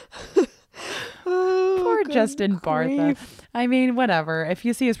 Poor Justin Bartha. I mean, whatever. If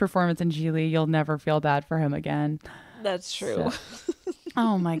you see his performance in Gigli, you'll never feel bad for him again. That's true.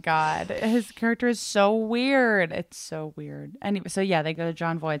 Oh my God. His character is so weird. It's so weird. Anyway, so yeah, they go to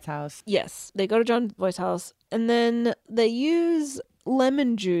Jon Voight's house. Yes, they go to Jon Voight's house, and then they use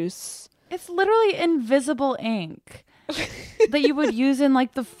lemon juice. It's literally invisible ink that you would use in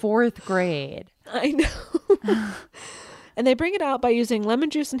like the 4th grade. I know. And they bring it out by using lemon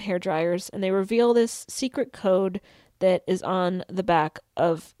juice and hair dryers, and they reveal this secret code that is on the back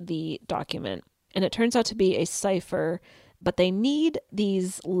of the document. And it turns out to be a cipher, but they need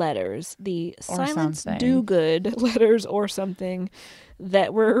these letters, the Silence Do-Good letters or something,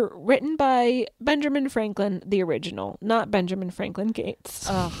 that were written by Benjamin Franklin, the original, not Benjamin Franklin Gates.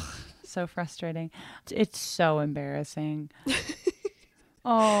 Oh, so frustrating. It's so embarrassing.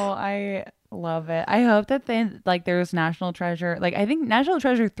 Oh, I love it. I hope that there's National Treasure. Like, I think National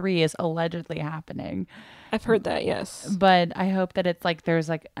Treasure 3 is allegedly happening. I've heard that, yes. But I hope that it's like there's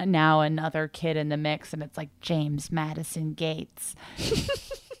like now another kid in the mix, and it's like James Madison Gates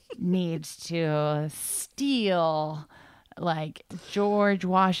needs to steal like George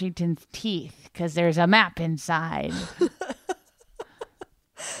Washington's teeth because there's a map inside.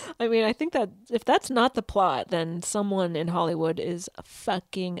 I mean, I think that if that's not the plot, then someone in Hollywood is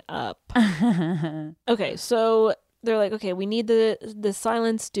fucking up. Okay, so they're like, okay, we need the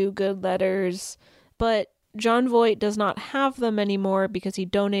Silence Do-Good letters, but Jon Voight does not have them anymore because he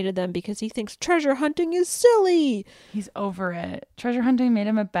donated them because he thinks treasure hunting is silly. He's over it. Treasure hunting made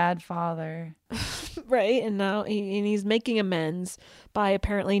him a bad father. Right, and now he's making amends by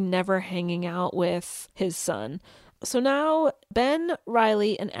apparently never hanging out with his son. So now Ben,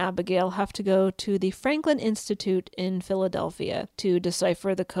 Riley, and Abigail have to go to the Franklin Institute in Philadelphia to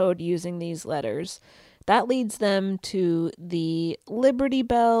decipher the code using these letters. That leads them to the Liberty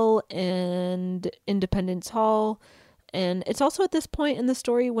Bell and Independence Hall. And it's also at this point in the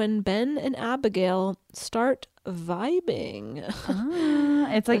story when Ben and Abigail start vibing.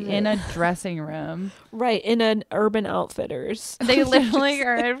 It's like in a dressing room. Right, in an Urban Outfitters. They literally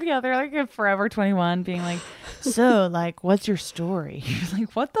are, yeah, they're like a Forever 21 being like, so, like, what's your story? You're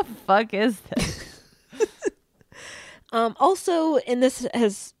like, what the fuck is this? Also, and this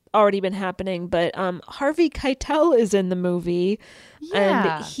has already been happening, but Harvey Keitel is in the movie.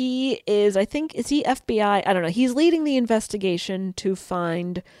 Yeah. And he is, I think, is he FBI? I don't know. He's leading the investigation to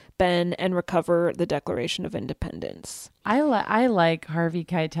find Ben and recover the Declaration of Independence. I like Harvey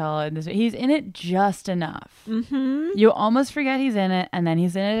Keitel in this. He's in it just enough. Mm-hmm. You almost forget he's in it, and then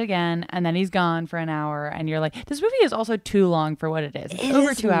he's in it again, and then he's gone for an hour, and you're like, this movie is also too long for what it is. It's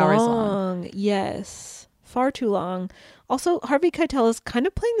over 2 hours long. Yes. Far too long. Also, Harvey Keitel is kind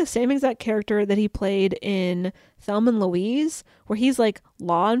of playing the same exact character that he played in Thelma and Louise, where he's like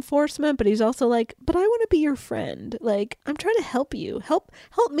law enforcement, but he's also like, but I want to be your friend. Like, I'm trying to help you. Help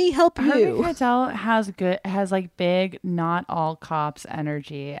me help you. Harvey Keitel has like big, not all cops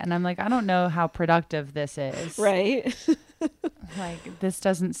energy. And I'm like, I don't know how productive this is. Right. Like, this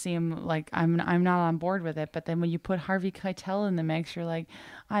doesn't seem like I'm not on board with it. But then when you put Harvey Keitel in the mix, you're like,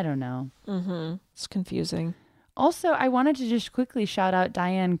 I don't know. Mm-hmm. It's confusing. Also, I wanted to just quickly shout out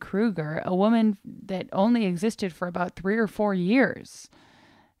Diane Kruger, a woman that only existed for about 3 or 4 years.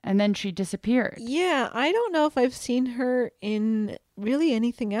 And then she disappeared. Yeah, I don't know if I've seen her in really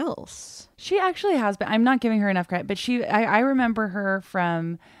anything else. She actually has been. I'm not giving her enough credit, but I remember her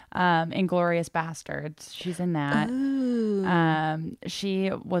from Inglourious Bastards. She's in that.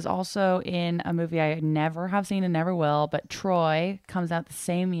 She was also in a movie I never have seen and never will, but Troy comes out the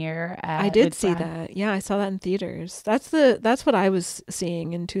same year. I did see that. Yeah, I saw that in theaters. That's what I was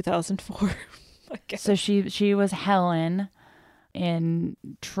seeing in 2004. So she was Helen in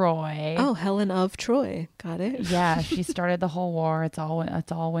Troy. Oh, Helen of Troy. Got it. Yeah, she started the whole war. It's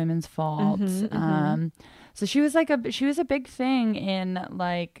all women's fault. So she was a big thing in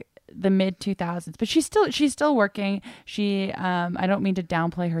like the mid 2000s, but she's still working. She I don't mean to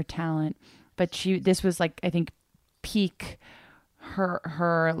downplay her talent, but this was like, I think, peak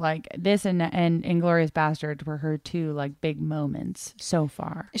her like this and Inglourious Bastards were her two like big moments so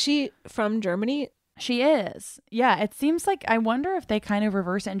far. Is she from Germany? She is. Yeah, it seems like, I wonder if they kind of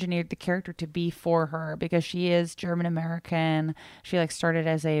reverse engineered the character to be for her, because she is German American. She like started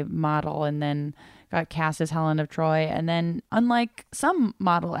as a model and then got cast as Helen of Troy, and then, unlike some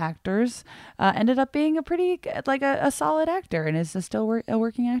model actors, ended up being a pretty like a solid actor, and is still a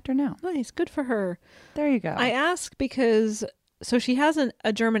working actor now. Nice, good for her. There you go. I ask because so she has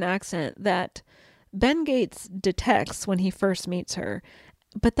a German accent that Ben Gates detects when he first meets her.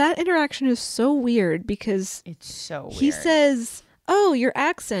 But that interaction is so weird because it's so weird. He says, "Oh, your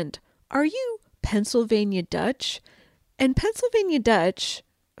accent. Are you Pennsylvania Dutch?" And Pennsylvania Dutch,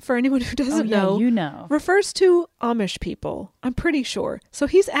 for anyone who doesn't know, refers to Amish people. I'm pretty sure. So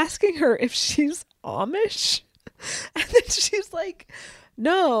he's asking her if she's Amish. And then she's like,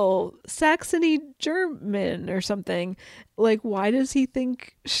 no, Saxony German or something. Like, why does he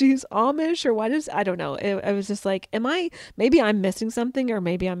think she's Amish? Or I don't know. I was just like, maybe I'm missing something, or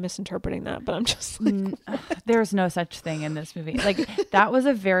maybe I'm misinterpreting that, but I'm just like, there's no such thing in this movie. Like, that was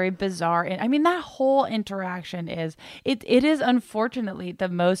a very bizarre, I mean, that whole interaction it is unfortunately the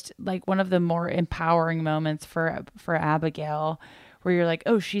most, like, one of the more empowering moments for Abigail, where you're like,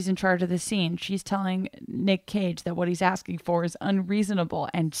 oh, she's in charge of the scene. She's telling Nick Cage that what he's asking for is unreasonable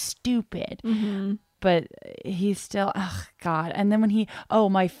and stupid. Mm-hmm. But he's still, oh, God. And then when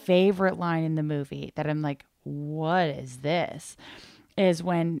my favorite line in the movie that I'm like, what is this? Is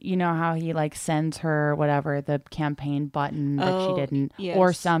when, you know how he like sends her whatever, the campaign button that she didn't,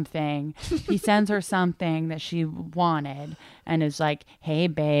 or something. He sends her something that she wanted and is like, hey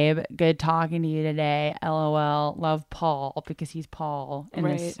babe, good talking to you today. LOL, love Paul, because he's Paul in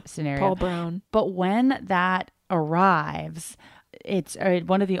this scenario. Paul Brown. But when that arrives, it's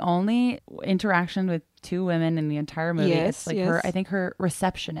one of the only interactions with two women in the entire movie. It's like her, I think her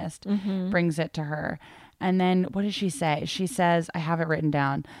receptionist brings it to her. And then what does she say? She says, I have it written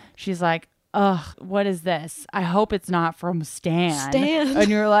down. She's like, ugh, what is this? I hope it's not from Stan. And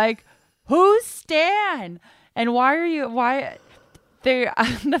you're like, who's Stan? And the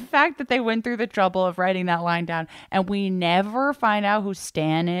fact that they went through the trouble of writing that line down and we never find out who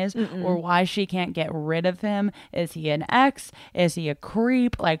Stan is or why she can't get rid of him. Is he an ex? Is he a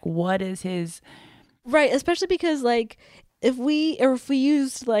creep? Like, what is his... Right, especially because, like, if we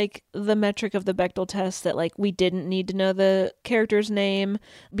used like the metric of the Bechdel test that like we didn't need to know the character's name,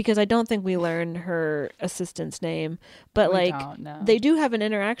 because I don't think we learn her assistant's name, but they do have an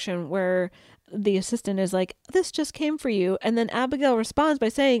interaction where the assistant is like, this just came for you, and then Abigail responds by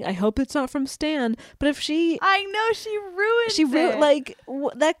saying, I hope it's not from Stan. But if I know she ruined like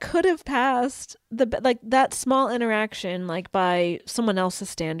that could have passed that small interaction, like by someone else's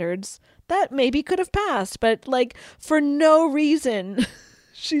standards, that maybe could have passed, but like for no reason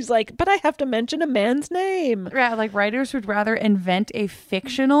she's like, but I have to mention a man's name. Yeah, like writers would rather invent a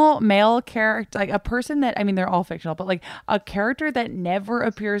fictional male character, like a person that, I mean, they're all fictional, but like a character that never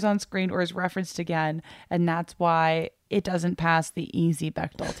appears on screen or is referenced again, and that's why it doesn't pass the easy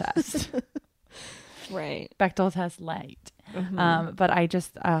Bechdel test. Right. Bechdel test light. Mm-hmm. But I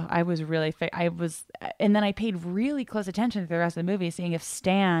just, I was really, and then I paid really close attention to the rest of the movie, seeing if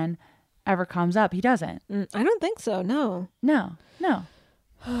Stan ever comes up. He doesn't. I don't think so. No.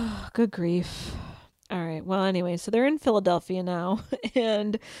 Good grief. All right. Well, anyway, so they're in Philadelphia now,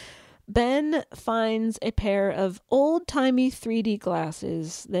 and Ben finds a pair of old-timey 3D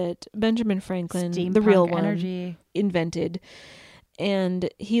glasses that Benjamin Franklin, Steampunk the real energy, one, invented. And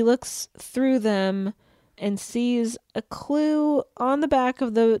he looks through them and sees a clue on the back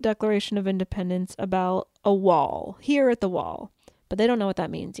of the Declaration of Independence about a wall, here at the wall. But they don't know what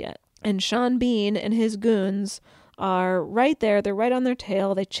that means yet. And Sean Bean and his goons are right there. They're right on their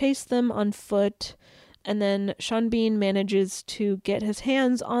tail. They chase them on foot. And then Sean Bean manages to get his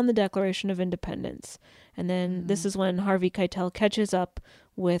hands on the Declaration of Independence. And then this is when Harvey Keitel catches up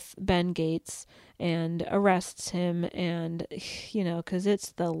with Ben Gates and arrests him. And, you know, because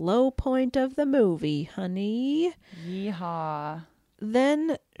it's the low point of the movie, honey. Yeehaw.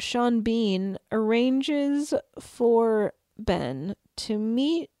 Then Sean Bean arranges for Ben to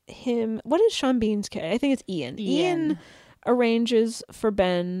meet him. What is Sean Bean's character? I think it's Ian. Ian arranges for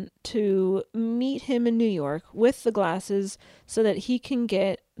Ben to meet him in New York with the glasses so that he can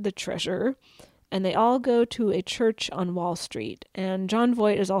get the treasure. And they all go to a church on Wall Street. And John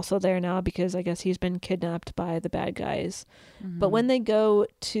Voight is also there now because I guess he's been kidnapped by the bad guys. Mm-hmm. But when they go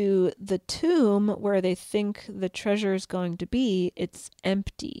to the tomb where they think the treasure is going to be, it's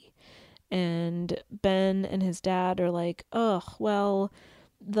empty. And Ben and his dad are like, oh, well,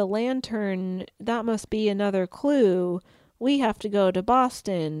 the lantern, that must be another clue. We have to go to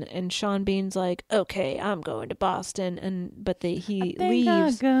Boston. And Sean Bean's like, okay, I'm going to Boston. But he leaves.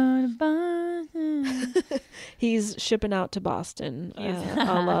 I'll go to Boston. He's shipping out to Boston,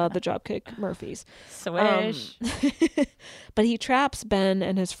 a la the Dropkick Murphys. Swish. But he traps Ben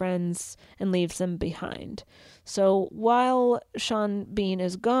and his friends and leaves them behind. So while Sean Bean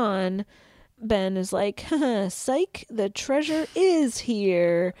is gone, Ben is like, psych, the treasure is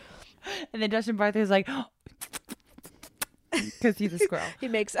here. And then Justin Bartha is like, because he's a squirrel. He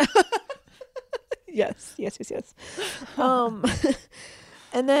makes... Yes.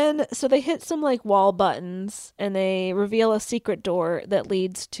 And then, so they hit some like wall buttons and they reveal a secret door that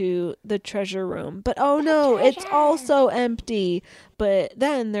leads to the treasure room. But oh no, it's also empty. But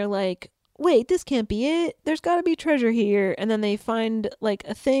then they're like, wait, this can't be it. There's got to be treasure here. And then they find like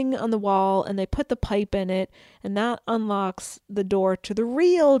a thing on the wall and they put the pipe in it. And that unlocks the door to the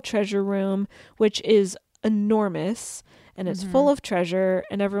real treasure room, which is enormous. And it's full of treasure,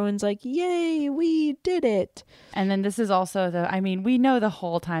 and everyone's like, yay, we did it. And then this is also we know the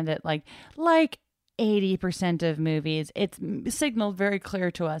whole time that like 80% of movies, it's signaled very clear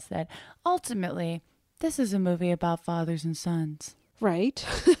to us that ultimately this is a movie about fathers and sons. Right?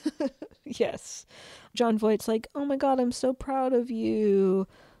 Yes. Jon Voight's like, oh my God, I'm so proud of you.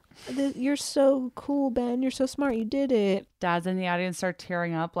 You're so cool, Ben. You're so smart. You did it. Dads in the audience start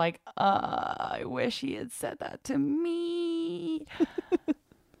tearing up like, I wish he had said that to me.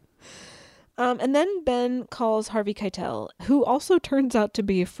 And then Ben calls Harvey Keitel, who also turns out to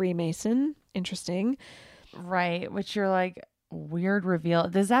be a Freemason. Interesting. Right. Which you're like, weird reveal.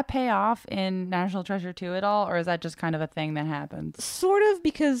 Does that pay off in National Treasure 2 at all? Or is that just kind of a thing that happens? Sort of,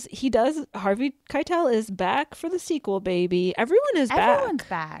 because Harvey Keitel is back for the sequel, baby. Everyone's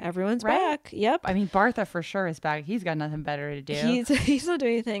back. Everyone's right? back. Yep. I mean, Bartha for sure is back. He's got nothing better to do. He's not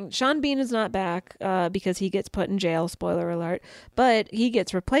doing anything. Sean Bean is not back because he gets put in jail, spoiler alert, but he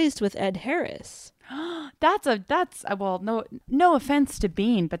gets replaced with Ed Harris. No offense to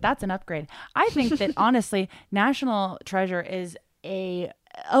Bean, but that's an upgrade. I think that honestly, National Treasure is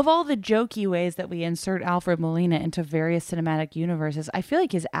of all the jokey ways that we insert Alfred Molina into various cinematic universes, I feel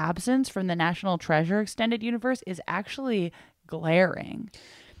like his absence from the National Treasure extended universe is actually glaring.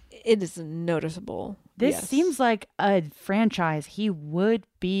 It is noticeable. This seems like a franchise he would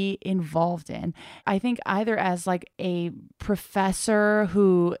be involved in. I think either as like a professor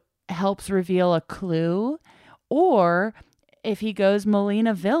who helps reveal a clue, or if he goes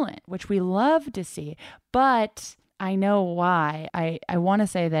Molina villain, which we love to see. But I know why. I want to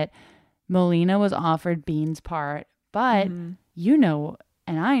say that Molina was offered Bean's part, but you know,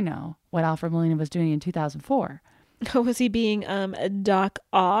 and I know what Alfred Molina was doing in 2004. Was he being Doc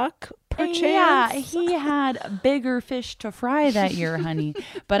Ock, perchance? Yeah, he had bigger fish to fry that year, honey.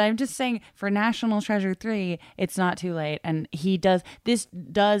 But I'm just saying, for National Treasure 3, it's not too late. And this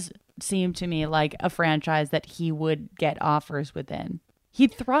does seem to me like a franchise that he would get offers within.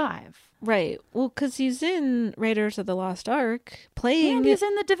 He'd thrive. Right. Well, because he's in Raiders of the Lost Ark, playing and he's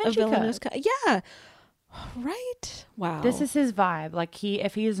in the Da Vinci Code. Yeah. Right. Wow. This is his vibe. Like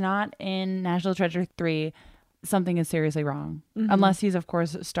if he's not in National Treasure 3, something is seriously wrong. Unless he's, of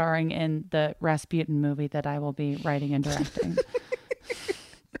course, starring in the Rasputin movie that I will be writing and directing.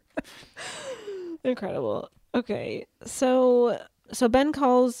 Incredible. Okay. So Ben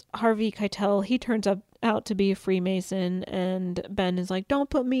calls Harvey Keitel. He turns out to be a Freemason, and Ben is like, don't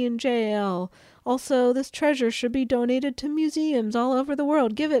put me in jail. Also, this treasure should be donated to museums all over the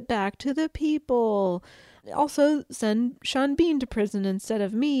world. Give it back to the people. Also, send Sean Bean to prison instead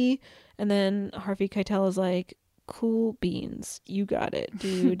of me. And then Harvey Keitel is like, cool beans. You got it,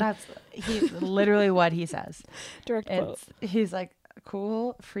 dude. That's literally what he says. Direct quote. He's like,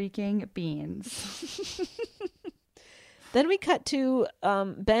 cool freaking beans. Then we cut to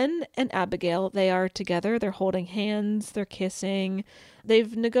Ben and Abigail. They are together. They're holding hands. They're kissing.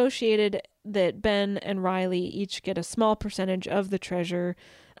 They've negotiated that Ben and Riley each get a small percentage of the treasure.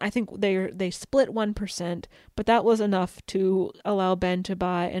 I think they split 1%, but that was enough to allow Ben to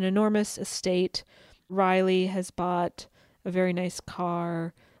buy an enormous estate. Riley has bought a very nice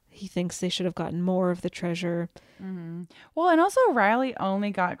car. He thinks they should have gotten more of the treasure. Well, and also Riley only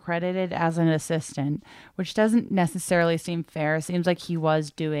got credited as an assistant, which doesn't necessarily seem fair. It seems like he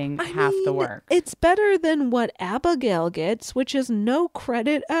was doing half the work. It's better than what Abigail gets, which is no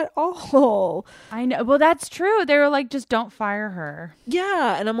credit at all. I know. Well, that's true. They were like, just don't fire her.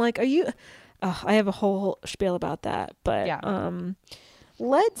 Yeah. And I'm like, are you... I have a whole spiel about that. But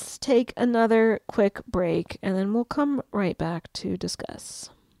let's take another quick break, and then we'll come right back to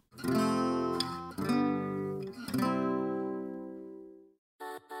discuss.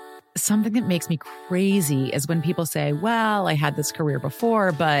 Something that makes me crazy is when people say, well, I had this career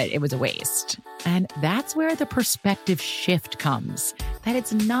before, but it was a waste. And that's where the perspective shift comes, that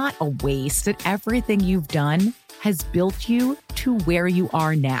it's not a waste, that everything you've done has built you to where you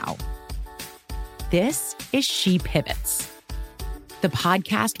are now. This is She Pivots, the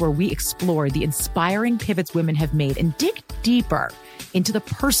podcast where we explore the inspiring pivots women have made and dig deeper into the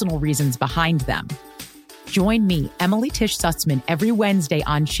personal reasons behind them. Join me, Emily Tish Sussman, every Wednesday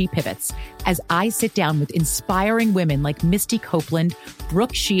on She Pivots as I sit down with inspiring women like Misty Copeland,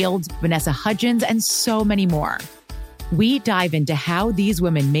 Brooke Shields, Vanessa Hudgens, and so many more. We dive into how these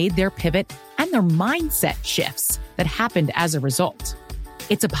women made their pivot and their mindset shifts that happened as a result.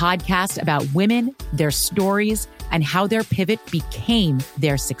 It's a podcast about women, their stories, and how their pivot became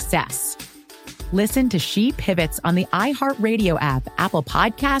their success. Listen to She Pivots on the iHeartRadio app, Apple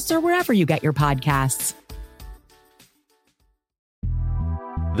Podcasts, or wherever you get your podcasts.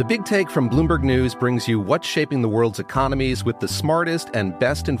 The Big Take from Bloomberg News brings you what's shaping the world's economies with the smartest and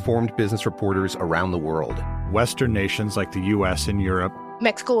best-informed business reporters around the world. Western nations like the U.S. and Europe.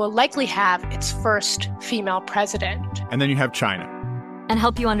 Mexico will likely have its first female president. And then you have China. And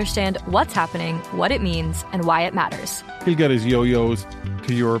help you understand what's happening, what it means, and why it matters. He'll get his yo-yos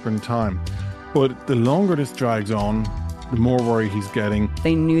to Europe in time. But the longer this drags on, the more worried he's getting.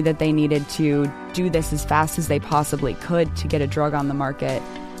 They knew that they needed to do this as fast as they possibly could to get a drug on the market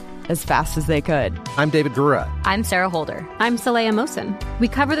as fast as they could. I'm David Gura. I'm Sarah Holder. I'm Saleha Mohsen. We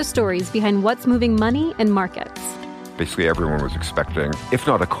cover the stories behind what's moving money and markets. Basically, everyone was expecting, if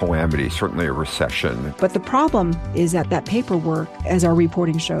not a calamity, certainly a recession. But the problem is that paperwork, as our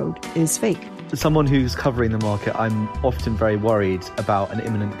reporting showed, is fake. As someone who's covering the market, I'm often very worried about an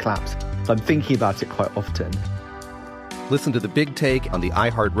imminent collapse. So I'm thinking about it quite often. Listen to The Big Take on the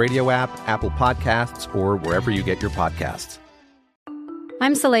iHeartRadio app, Apple Podcasts, or wherever you get your podcasts.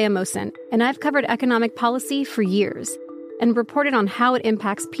 I'm Saleha Mohsen, and I've covered economic policy for years and reported on how it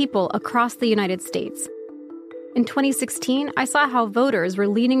impacts people across the United States. In 2016, I saw how voters were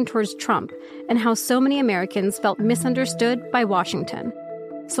leaning towards Trump and how so many Americans felt misunderstood by Washington.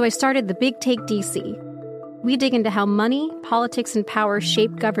 So I started The Big Take DC. We dig into how money, politics, and power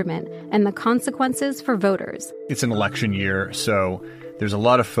shape government and the consequences for voters. It's an election year, so there's a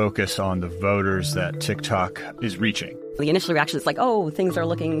lot of focus on the voters that TikTok is reaching. The initial reaction is like, oh, things are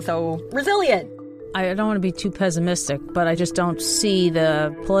looking so resilient. I don't want to be too pessimistic, but I just don't see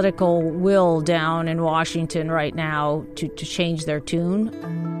the political will down in Washington right now to change their tune.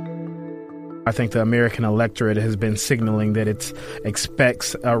 I think the American electorate has been signaling that it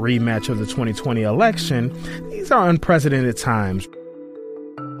expects a rematch of the 2020 election. These are unprecedented times.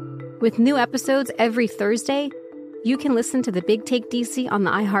 With new episodes every Thursday, you can listen to The Big Take DC on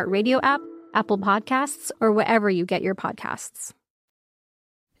the iHeartRadio app, Apple Podcasts, or wherever you get your podcasts.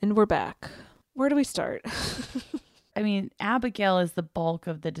 And we're back. Where do we start? I mean, Abigail is the bulk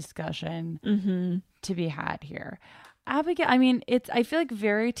of the discussion to be had here. Abigail, I mean, I feel like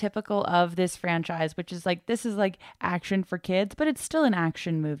very typical of this franchise, which is like, this is like action for kids, but it's still an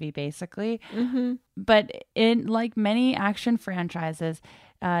action movie, basically. But in like many action franchises,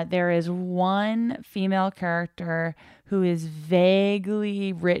 there is one female character who is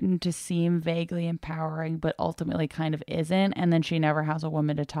vaguely written to seem vaguely empowering, but ultimately kind of isn't. And then she never has a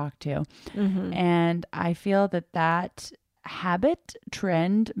woman to talk to. And I feel that habit,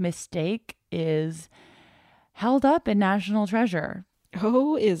 trend, mistake is held up in National Treasure.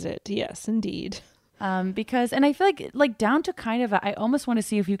 Oh, is it? Yes, indeed. Because, and I feel like down to kind of, I almost want to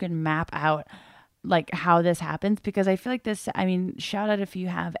see if you can map out like how this happens, because I feel like this, I mean, shout out if you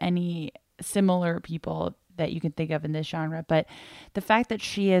have any similar people that you can think of in this genre, but the fact that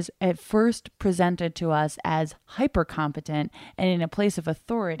she is at first presented to us as hyper competent and in a place of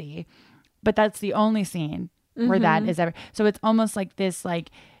authority, but that's the only scene where that is ever. So it's almost like this,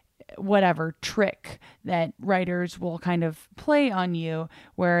 like, whatever trick that writers will kind of play on you,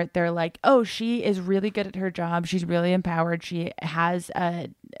 where they're like, oh, she is really good at her job, she's really empowered, she has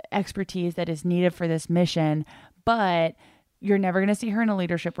expertise that is needed for this mission, but you're never going to see her in a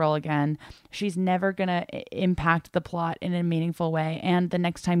leadership role again. She's never going to impact the plot in a meaningful way, and the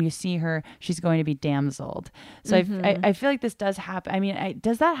next time you see her, she's going to be damseled. So I feel like this does happen. I mean,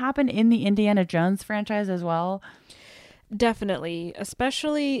 does that happen in the Indiana Jones franchise as well? Definitely,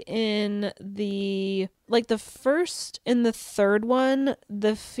 especially in the first and the third one,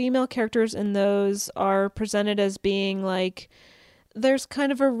 the female characters in those are presented as being like, there's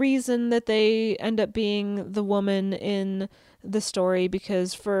kind of a reason that they end up being the woman in the story,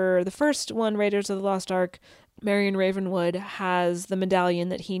 because for the first one, Raiders of the Lost Ark, Marion Ravenwood has the medallion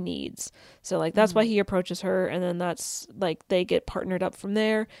that he needs. So like that's why he approaches her, and then that's like they get partnered up from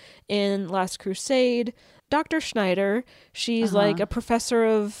there. In Last Crusade, Dr. Schneider, she's like a professor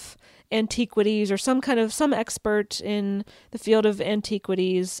of antiquities or some expert in the field of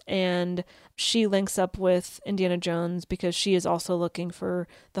antiquities, and she links up with Indiana Jones because she is also looking for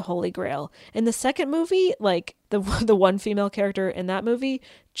the Holy Grail. In the second movie, like the one female character in that movie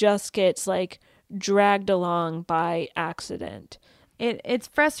just gets like dragged along by accident. It's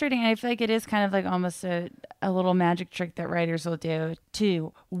frustrating. I feel like it is kind of like almost a little magic trick that writers will do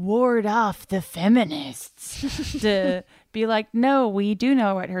to ward off the feminists to be like, no, we do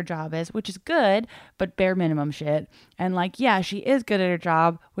know what her job is, which is good, but bare minimum shit. And like, yeah, she is good at her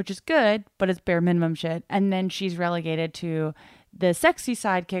job, which is good, but it's bare minimum shit. And then she's relegated to the sexy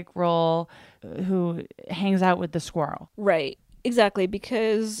sidekick role who hangs out with the squirrel. Right. Exactly,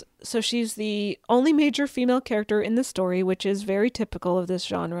 because so she's the only major female character in the story, which is very typical of this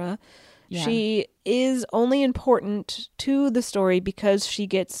genre. Yeah. She is only important to the story because she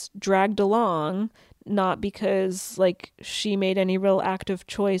gets dragged along, not because like she made any real active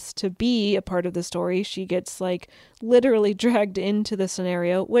choice to be a part of the story. She gets like literally dragged into the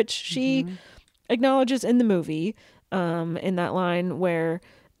scenario, which she acknowledges in the movie, in that line where,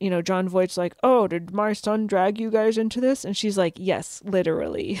 you know, Jon Voight's like, oh, did my son drag you guys into this? And she's like, yes,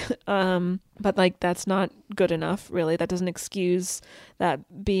 literally. But like, that's not good enough, really. That doesn't excuse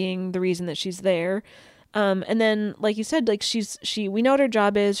that being the reason that she's there. And then, like you said, like we know what her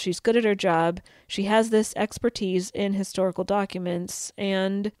job is. She's good at her job. She has this expertise in historical documents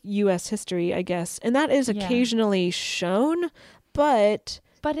and U.S. history, I guess. And that is occasionally shown, but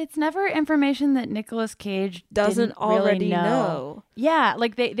it's never information that Nicolas Cage doesn't already really know. Yeah,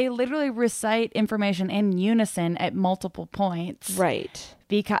 like they literally recite information in unison at multiple points. Right.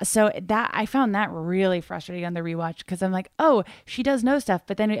 So that I found that really frustrating on the rewatch because I'm like, oh, she does know stuff.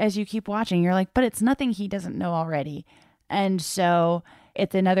 But then as you keep watching, you're like, but it's nothing he doesn't know already. And so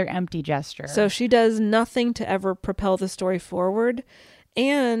it's another empty gesture. So she does nothing to ever propel the story forward.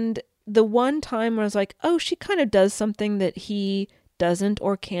 And the one time where I was like, oh, she kind of does something that he doesn't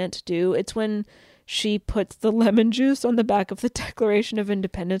or can't do. It's when she puts the lemon juice on the back of the Declaration of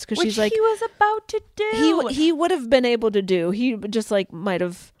Independence because she's like, he was about to do. He would have been able to do. He just like might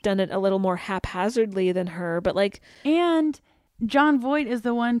have done it a little more haphazardly than her, but like. And Jon Voight is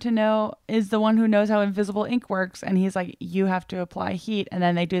the one who knows how invisible ink works, and he's like, you have to apply heat, and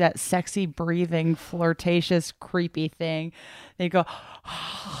then they do that sexy breathing, flirtatious, creepy thing. They go.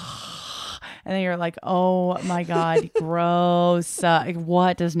 And then you're like, oh my God, gross.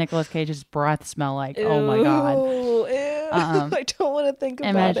 What does Nicolas Cage's breath smell like? Ew, oh my God. I don't want to think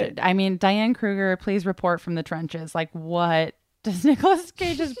about it. I mean, Diane Kruger, please report from the trenches. Like, what does Nicolas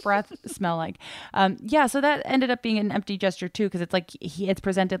Cage's breath smell like? Yeah, so that ended up being an empty gesture too, because it's like it's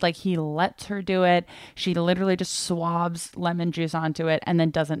presented like he lets her do it. She literally just swabs lemon juice onto it and then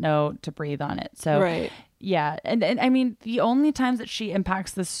doesn't know to breathe on it. So right. Yeah. And I mean, the only times that she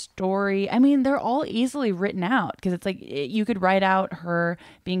impacts the story, I mean, they're all easily written out because it's like you could write out her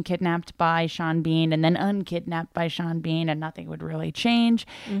being kidnapped by Sean Bean and then unkidnapped by Sean Bean and nothing would really change.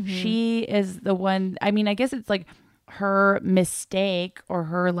 Mm-hmm. She is the one, I mean, I guess it's like her mistake or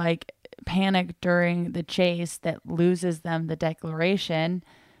her like panic during the chase that loses them the Declaration.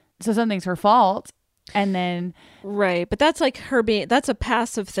 So something's her fault. And then right, but that's like her being, that's a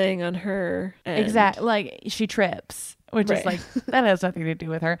passive thing on her end. Exactly, like she trips, which is like that has nothing to do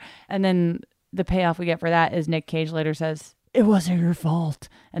with her. And then the payoff we get for that is Nick Cage later says it wasn't your fault,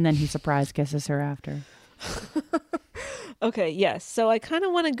 and then he surprise kisses her after. Okay, yes, so I kind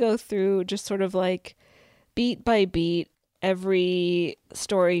of want to go through just sort of like beat by beat every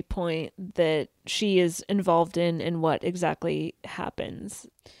story point that she is involved in and what exactly happens.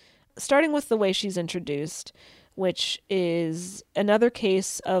 Starting with the way she's introduced, which is another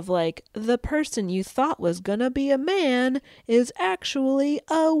case of like the person you thought was gonna be a man is actually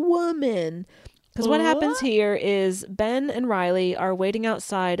a woman. Because what happens here is Ben and Riley are waiting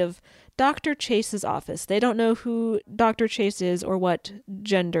outside of Dr. Chase's office. They don't know who Dr. Chase is or what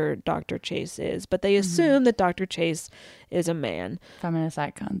gender Dr. Chase is, but they assume that Dr. Chase is a man. Feminist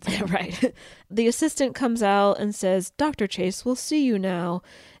icons. Right. The assistant comes out and says, Dr. Chase, we'll see you now.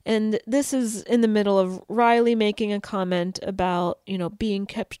 And this is in the middle of Riley making a comment about, you know, being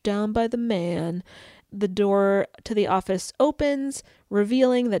kept down by the man. The door to the office opens,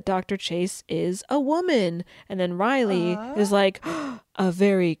 revealing that Dr. Chase is a woman. And then Riley is like, a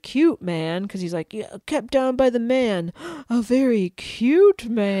very cute man. Because he's like, yeah, kept down by the man. A very cute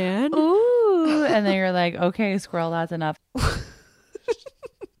man. Ooh. And then you're like, okay, squirrel, that's enough.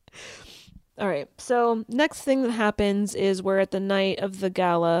 All right. So next thing that happens is we're at the night of the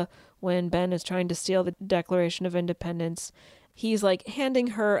gala when Ben is trying to steal the Declaration of Independence. He's like handing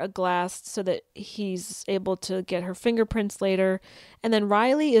her a glass so that he's able to get her fingerprints later. And then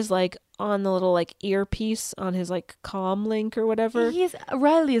Riley is like on the little like earpiece on his like comm link or whatever.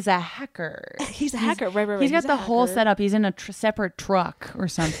 Riley is a hacker. He's a hacker. Right. He's got the whole setup. He's in a separate truck or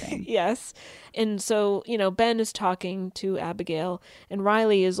something. Yes. And so, you know, Ben is talking to Abigail and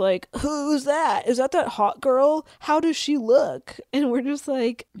Riley is like, who's that? Is that hot girl? How does she look? And we're just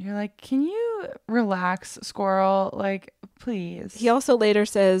like, you're like, can you you relax, Squirrel? Like, please. He also later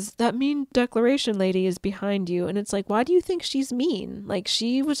says, that mean declaration lady is behind you. And it's like, why do you think she's mean? Like,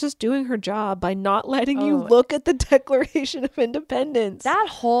 she was just doing her job by not letting you look at the Declaration of Independence. That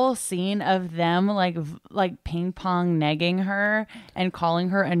whole scene of them like ping pong negging her and calling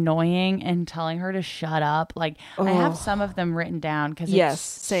her annoying and telling her to shut up. Like, I have some of them written down because it's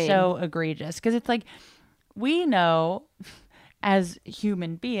so egregious. Because it's like, we know as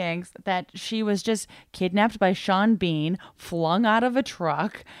human beings that she was just kidnapped by Sean Bean, flung out of a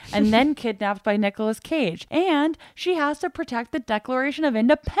truck, and then kidnapped by Nicolas Cage. And she has to protect the Declaration of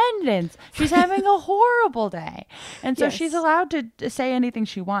Independence. She's having a horrible day. And so she's allowed to say anything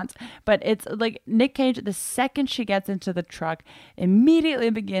she wants. But it's like Nick Cage, the second she gets into the truck, immediately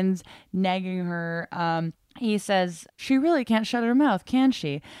begins nagging her. He says, she really can't shut her mouth, can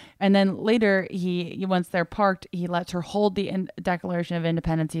she? And then later, once they're parked, he lets her hold the Declaration of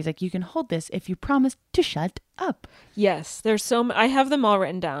Independence. He's like, you can hold this if you promise to shut up. Yes, there's I have them all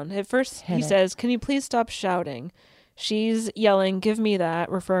written down. At first, he says, can you please stop shouting? She's yelling, give me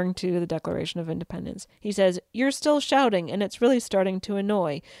that, referring to the Declaration of Independence. He says, you're still shouting, and it's really starting to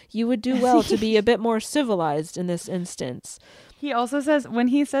annoy. You would do well to be a bit more civilized in this instance. He also says, when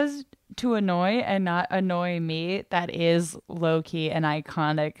he says to annoy and not annoy me, that is low-key an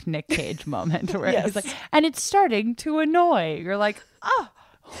iconic Nick Cage moment where he's like, and it's starting to annoy. You're like, oh,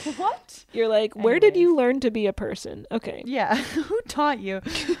 what? You're like, where did you learn to be a person? Okay. Yeah. Who taught you?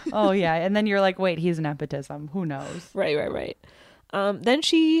 Oh, yeah. And then you're like, wait, he's nepotism. Who knows? Right. Then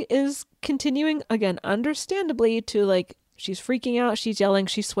she is continuing, again, understandably, to like, she's freaking out. She's yelling.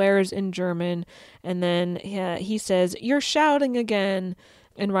 She swears in German. And then he says, you're shouting again.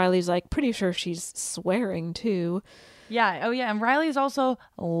 And Riley's like, pretty sure she's swearing too. Yeah. Oh, yeah. And Riley's also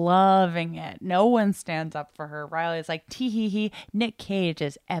loving it. No one stands up for her. Riley's like, tee-hee-hee. Nick Cage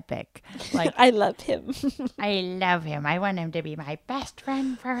is epic. Like, I love him. I love him. I want him to be my best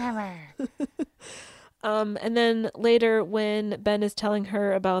friend forever. And then later when Ben is telling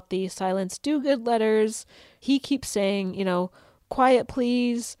her about the Silence Dogood letters, he keeps saying, quiet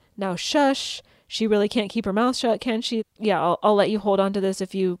please, now shush. She really can't keep her mouth shut, can she? Yeah, I'll let you hold on to this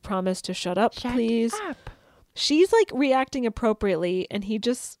if you promise to shut up, please. Shut up. She's like reacting appropriately, and he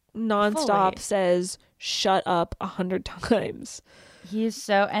just nonstop says, shut up 100 times. He's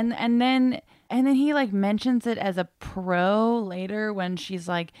so, and then he like mentions it as a pro later when she's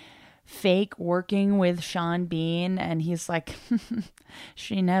like fake working with Sean Bean, and he's like,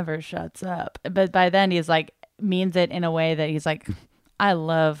 she never shuts up. But by then he's like, means it in a way that he's like, I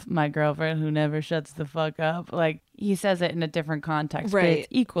love my girlfriend who never shuts the fuck up. Like, he says it in a different context, but it's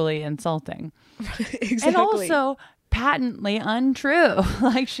equally insulting. Exactly. And also patently untrue.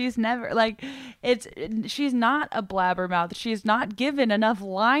 Like, she's never, like, she's not a blabbermouth. She's not given enough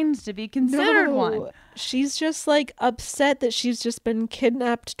lines to be considered one. She's just, like, upset that she's just been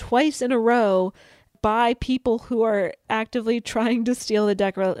kidnapped twice in a row by people who are actively trying to steal the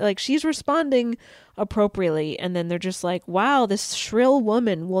Declaration. Like, she's responding appropriately, and then they're just like, wow, this shrill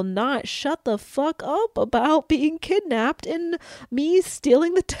woman will not shut the fuck up about being kidnapped and me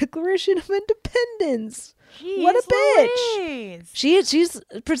stealing the Declaration of Independence. Jeez, what a bitch. Louise. She's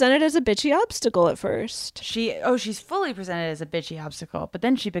presented as a bitchy obstacle at first. She's fully presented as a bitchy obstacle, but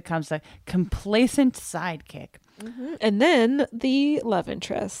then she becomes a complacent sidekick. Mm-hmm. And then the love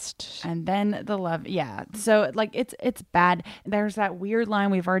interest. Yeah. So like it's bad. There's that weird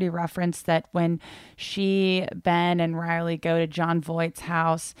line we've already referenced that when Ben and Riley go to John Voight's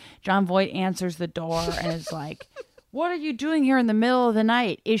house, John Voight answers the door and is like, what are you doing here in the middle of the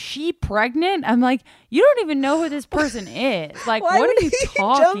night? Is she pregnant? I'm like, you don't even know who this person is. Like, why what are you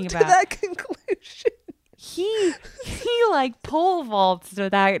talking jump about? To that conclusion? He like pole vaults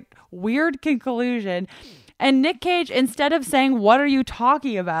to that weird conclusion. And Nick Cage, instead of saying, what are you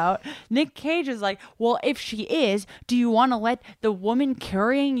talking about? Nick Cage is like, well, if she is, do you want to let the woman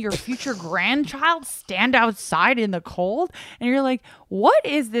carrying your future grandchild stand outside in the cold? And you're like, what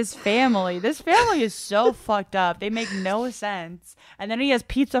is this family? This family is so fucked up. They make no sense. And then he has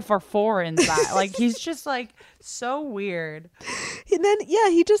pizza for 4 inside. Like, he's just like so weird. And then,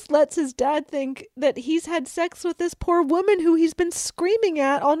 he just lets his dad think that he's had sex with this poor woman who he's been screaming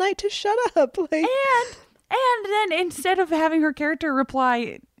at all night to shut up. Like, And then instead of having her character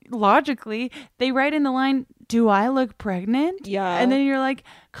reply logically, they write in the line, do I look pregnant? Yeah. And then you're like,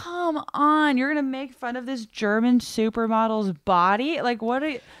 come on, you're going to make fun of this German supermodel's body? Like, what?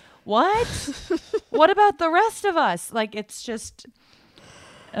 What about the rest of us? Like, it's just,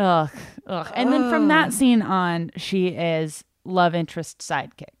 ugh. And then from that scene on, she is love interest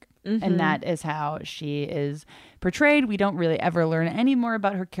sidekick. And that is how she is portrayed. We don't really ever learn any more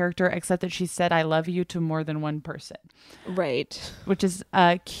about her character except that she said, I love you to more than one person. Right. Which is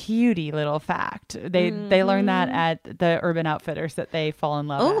a cutie little fact. They learn that at the Urban Outfitters that they fall in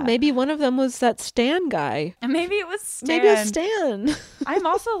love at. Maybe one of them was that Stan guy. And maybe it was Stan. Maybe it's Stan. I'm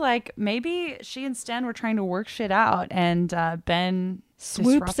also like, maybe she and Stan were trying to work shit out, and Ben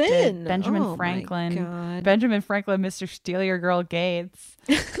swoops in. Benjamin Franklin, Mr. Steal Your Girl Gates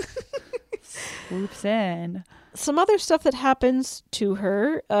swoops in. Some other stuff that happens to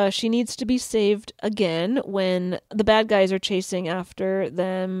her. She needs to be saved again when the bad guys are chasing after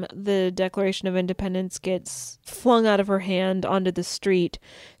them. The Declaration of Independence gets flung out of her hand onto the street.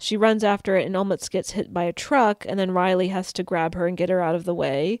 She runs after it and almost gets hit by a truck, and then Riley has to grab her and get her out of the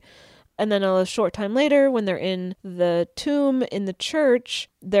way. And then a short time later, when they're in the tomb in the church,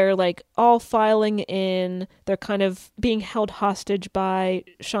 they're like all filing in. They're kind of being held hostage by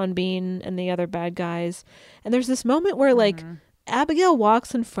Sean Bean and the other bad guys. And there's this moment where like Abigail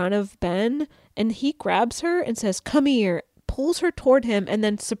walks in front of Ben and he grabs her and says, come here, pulls her toward him, and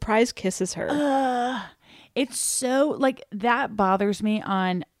then surprise kisses her. It's so like that bothers me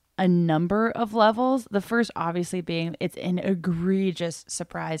on a number of levels. The first obviously being it's an egregious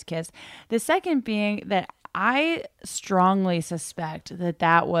surprise kiss. The second being that I strongly suspect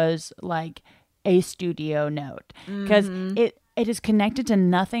that was like a studio note, because it is connected to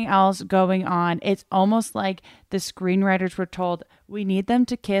nothing else going on. It's almost like the screenwriters were told, we need them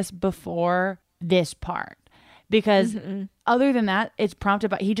to kiss before this part. Because other than that, it's prompted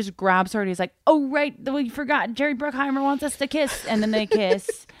by, he just grabs her and he's like, oh, right, we forgot, Jerry Bruckheimer wants us to kiss. And then they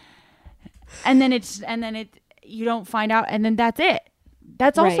kiss. And then you don't find out, and then that's it.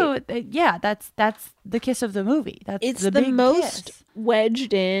 That's also that's the kiss of the movie. It's the big most kiss.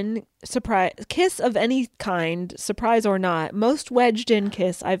 Wedged in surprise kiss of any kind, surprise or not, most wedged in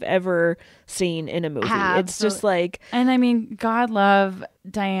kiss I've ever seen in a movie. It's just like, and I mean, God love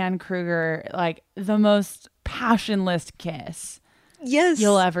Diane Kruger, like the most passionless kiss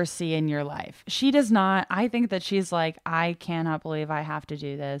you'll ever see in your life. She does not. I think that she's like, I cannot believe I have to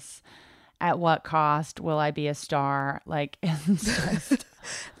do this. At what cost? Will I be a star? Like, it's just...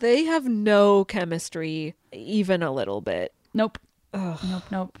 They have no chemistry, even a little bit. Nope. Ugh.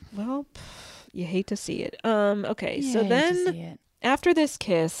 Nope. Well, you hate to see it. Okay, so then after this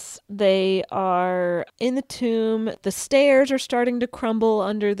kiss, they are in the tomb. The stairs are starting to crumble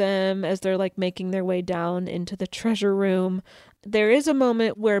under them as they're like making their way down into the treasure room. There is a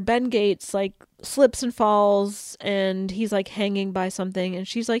moment where Ben Gates like slips and falls and he's like hanging by something, and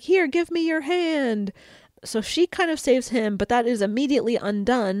she's like, here, give me your hand. So she kind of saves him, but that is immediately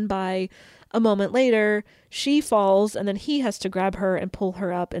undone by a moment later. She falls and then he has to grab her and pull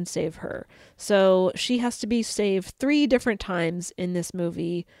her up and save her. So she has to be saved 3 different times in this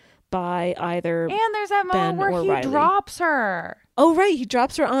movie by either And there's that moment where he Riley. drops her. Oh, right. He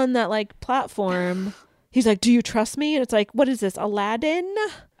drops her on that like platform. He's like, do you trust me? And it's like, what is this, Aladdin?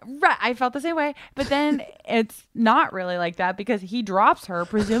 Right. I felt the same way. But then it's not really like that, because he drops her,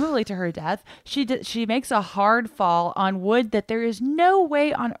 presumably to her death. She makes a hard fall on wood that there is no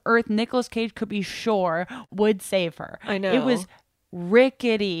way on earth Nicolas Cage could be sure would save her. I know. It was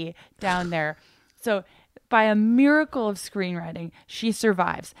rickety down there. So by a miracle of screenwriting, she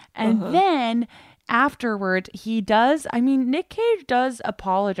survives. And then... afterward, Nick Cage does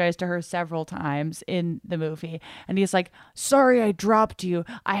apologize to her several times in the movie. And he's like, sorry, I dropped you.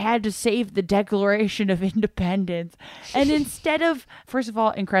 I had to save the Declaration of Independence. And instead of, first of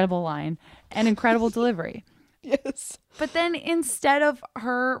all, incredible line and incredible delivery. Yes. But then instead of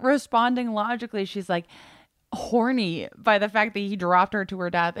her responding logically, she's like, horny by the fact that he dropped her to her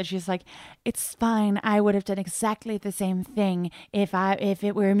death, and she's like, it's fine, I would have done exactly the same thing if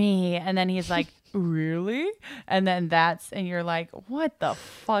it were me. And then he's like, really? And then and you're like, what the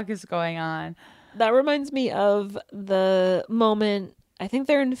fuck is going on? That reminds me of the moment, I think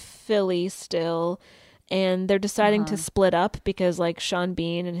they're in Philly still, and they're deciding to split up because like Sean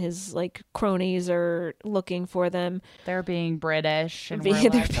Bean and his like cronies are looking for them. They're being British, and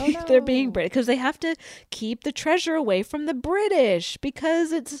they're being British because they have to keep the treasure away from the British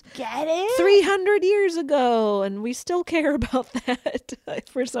because it's 300 years ago, and we still care about that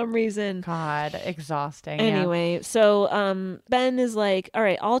for some reason. God, exhausting. Anyway, so Ben is like, all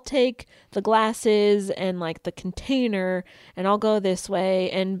right, I'll take the glasses and like the container, and I'll go this way,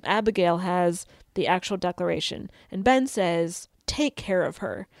 and Abigail has the actual declaration. And Ben says, take care of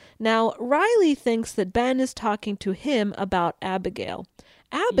her. Now, Riley thinks that Ben is talking to him about Abigail.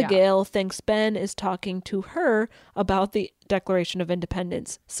 Abigail thinks Ben is talking to her about the Declaration of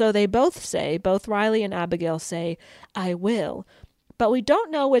Independence. So they both Riley and Abigail say, I will. But we don't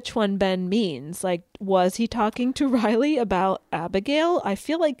know which one Ben means. Like, was he talking to Riley about Abigail? I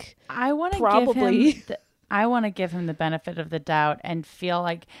feel like I want to probably. I want to give him the benefit of the doubt and feel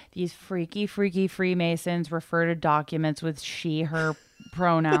like these freaky Freemasons refer to documents with she, her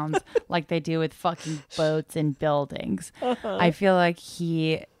pronouns like they do with fucking boats and buildings. I feel like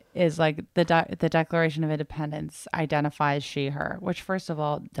he is like the Declaration of Independence identifies she, her, which first of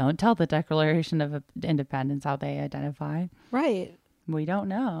all, don't tell the Declaration of Independence how they identify. Right. We don't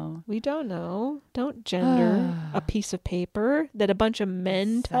know. Don't gender a piece of paper that a bunch of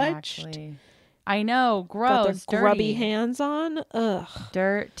men touched. I know. Gross. Got their grubby hands on. Ugh.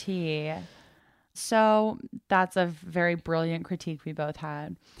 Dirty. So that's a very brilliant critique we both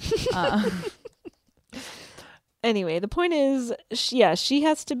had. Anyway, the point is, she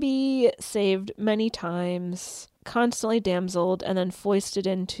has to be saved many times, constantly damseled, and then foisted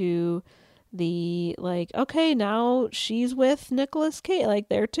into the, like, okay, now she's with Nicolas Cage, like,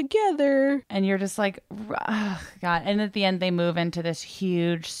 they're together. And you're just like, oh, God. And at the end, they move into this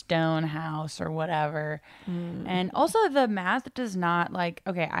huge stone house or whatever. And also the math does not, like,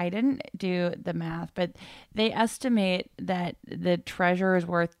 okay, I didn't do the math, but they estimate that the treasure is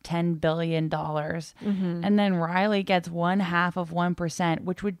worth $10 billion. And then Riley gets 1/2 of 1%,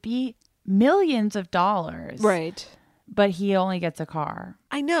 which would be millions of dollars. Right. But he only gets a car.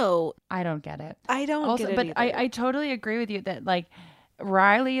 I know. I don't get it. I don't get it But either. I totally agree with you that, like,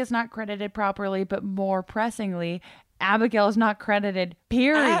 Riley is not credited properly, but more pressingly, Abigail is not credited,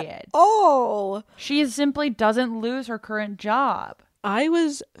 period. Oh. She simply doesn't lose her current job. I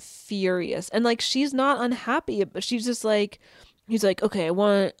was furious. And, like, she's not unhappy, but she's just like, he's like, okay, I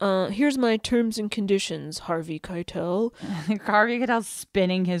want, here's my terms and conditions, Harvey Keitel. Harvey Keitel's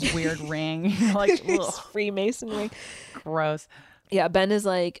spinning his weird ring. Like, his Freemason ring. Gross. Yeah, Ben is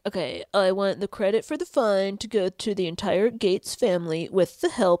like, okay, I want the credit for the fine to go to the entire Gates family with the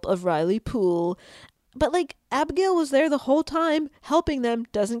help of Riley Poole. But, like, Abigail was there the whole time helping them,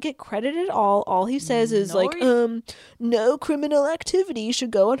 doesn't get credit at all. All he says is, like, no criminal activity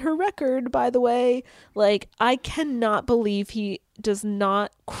should go on her record, by the way. Like, I cannot believe he does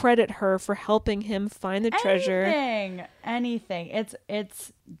not credit her for helping him find the treasure. Anything.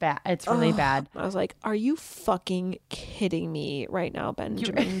 It's bad. It's really bad. I was like, are you fucking kidding me right now,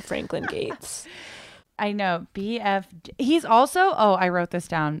 Benjamin Franklin Gates? I know. He's also, I wrote this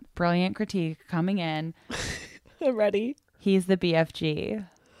down. Brilliant critique coming in. I'm ready. He's the BFG.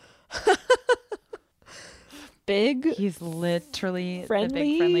 Big. He's literally friendly, the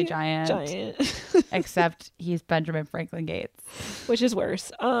big friendly giant. Except he's Benjamin Franklin Gates. Which is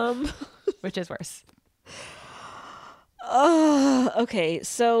worse. Which is worse. Okay,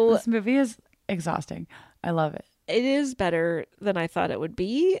 so this movie is exhausting. I love it. It is better than I thought it would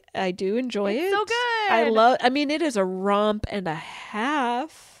be. I do enjoy it. So good. I mean, it is a romp and a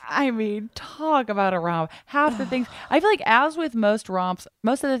half. I mean, talk about a romp. Half the things, I feel like, as with most romps,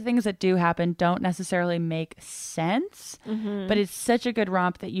 most of the things that do happen don't necessarily make sense, but it's such a good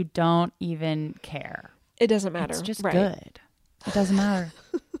romp that you don't even care. It doesn't matter. It's just good. It doesn't matter.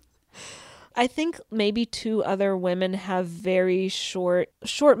 I think maybe 2 other women have very short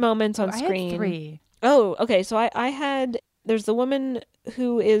moments on screen. I had 3. Oh, okay. So there's the woman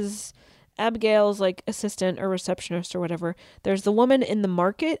who is Abigail's, like, assistant or receptionist or whatever. There's the woman in the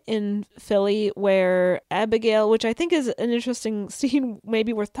market in Philly where Abigail, which I think is an interesting scene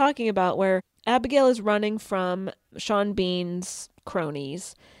maybe worth talking about, where Abigail is running from Sean Bean's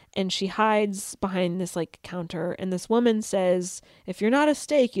cronies and she hides behind this, like, counter, and this woman says, if you're not a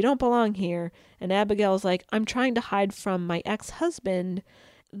steak, you don't belong here. And Abigail's like, I'm trying to hide from my ex-husband.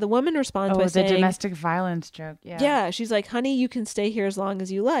 The woman responds by saying, the domestic violence joke. Yeah, she's like, honey, you can stay here as long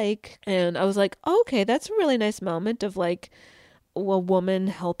as you like. And I was like, okay, that's a really nice moment of, like, a woman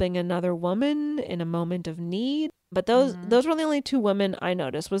helping another woman in a moment of need. But those were the only 2 women I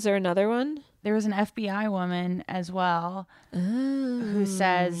noticed. Was there another one? There was an FBI woman as well who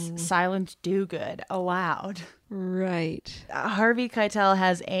says silence do good aloud. Right. Harvey Keitel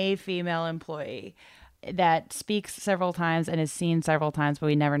has a female employee that speaks several times and is seen several times, but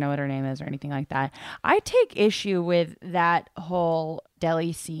we never know what her name is or anything like that. I take issue with that whole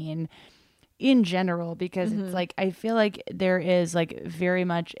deli scene in general because it's like, I feel like there is, like, very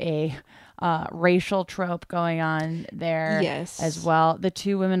much a racial trope going on there as well. The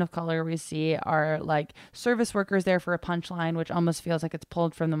 2 women of color we see are, like, service workers there for a punchline, which almost feels like it's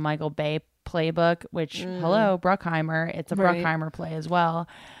pulled from the Michael Bay playbook, which, hello, Bruckheimer. It's a Bruckheimer play as well,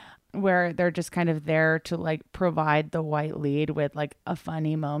 where they're just kind of there to, like, provide the white lead with, like, a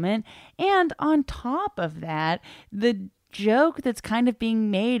funny moment. And on top of that, the joke that's kind of being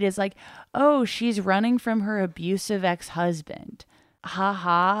made is like, oh, she's running from her abusive ex-husband.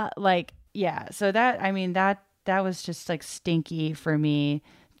 haha, like, yeah. So that, I mean, that was just like stinky for me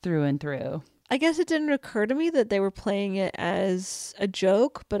through and through. I guess it didn't occur to me that they were playing it as a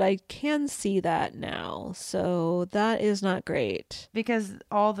joke, but I can see that now. So that is not great. Because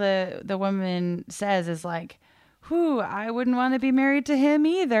all the woman says is like, whew, I wouldn't want to be married to him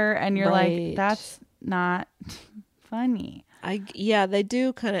either. And you're like, that's not funny. Yeah, they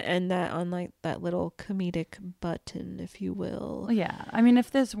do kind of end that on like that little comedic button, if you will. Yeah. I mean,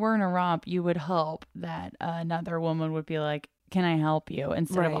 if this weren't a romp, you would hope that another woman would be like, can I help you?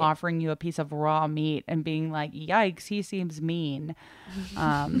 Instead of offering you a piece of raw meat and being like, yikes, he seems mean.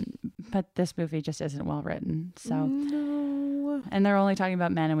 But this movie just isn't well written. So, no. And they're only talking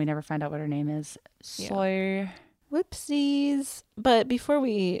about men and we never find out what her name is. So, whoopsies. But before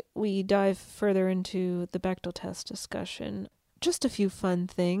we dive further into the Bechdel test discussion, just a few fun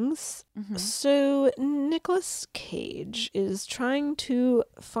things. So Nicolas Cage is trying to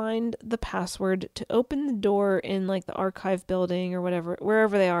find the password to open the door in like the archive building or whatever,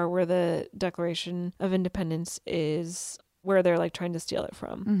 wherever they are, where the Declaration of Independence is, where they're like trying to steal it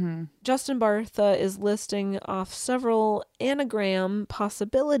from. Justin Bartha is listing off several anagram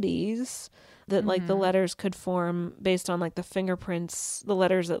possibilities that like the letters could form based on like the fingerprints, the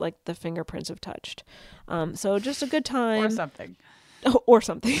letters that like the fingerprints have touched. So just a good time. Or something. Or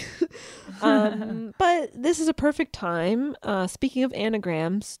something. But this is a perfect time, speaking of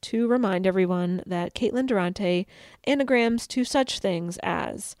anagrams, to remind everyone that Caitlin Durante anagrams to such things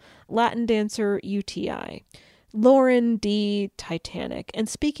as Latin dancer UTI, Lauren D. Titanic. And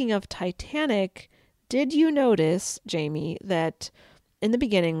speaking of Titanic, did you notice, Jamie, that in the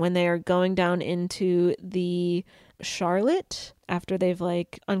beginning, when they are going down into the Charlotte, after they've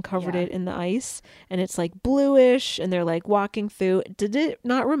like uncovered it in the ice, and it's like bluish, and they're like walking through, did it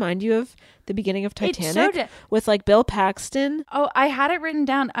not remind you of the beginning of Titanic with like Bill Paxton? Oh, I had it written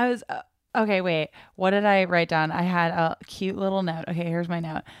down. I was, okay, wait, what did I write down? I had a cute little note. Okay, here's my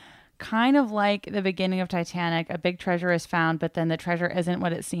note. Kind of like the beginning of Titanic, a big treasure is found, but then the treasure isn't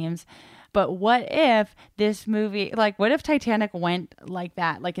what it seems. But what if this movie, like, what if Titanic went like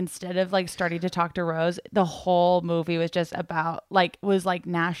that? Like, instead of like starting to talk to Rose, the whole movie was just about was like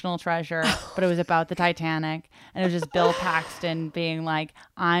National Treasure, but it was about the Titanic. And it was just Bill Paxton being like,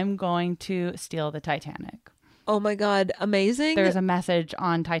 I'm going to steal the Titanic. Oh my God, amazing. There's a message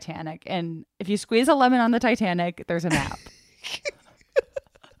on Titanic. And if you squeeze a lemon on the Titanic, there's a map.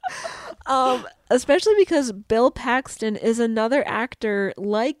 Especially because Bill Paxton is another actor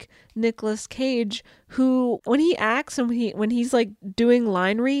like Nicolas Cage who, when he acts and when he's like doing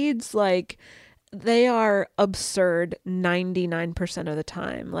line reads, like they are absurd 99% of the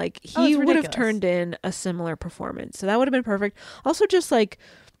time. Like he would have turned in a similar performance. So that would have been perfect. Also, just like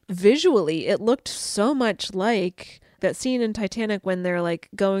visually, it looked so much like that scene in Titanic when they're like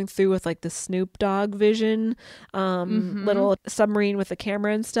going through with like the Snoop Dogg vision, little submarine with the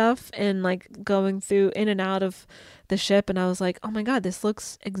camera and stuff, and like going through in and out of the ship. And I was like, oh my God, this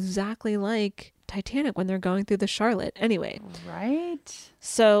looks exactly like Titanic when they're going through the Charlotte. Anyway. Right.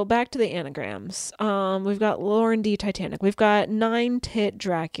 So back to the anagrams. We've got Lauren D. Titanic. We've got 9-tit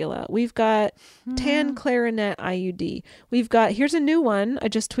Dracula. We've got Tan Clarinet IUD. We've got, here's a new one. I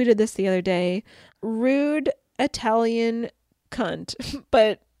just tweeted this the other day. Rude Italian cunt.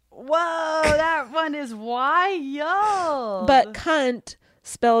 But whoa, that one is wild. But cunt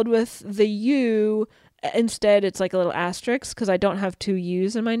spelled with the U. Instead, it's like a little asterisk because I don't have two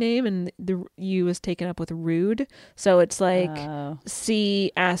U's in my name, and the U is taken up with rude. So it's like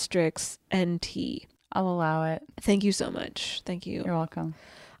C***NT. I'll allow it. Thank you so much. Thank you. You're welcome.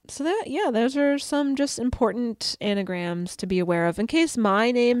 So those are some just important anagrams to be aware of in case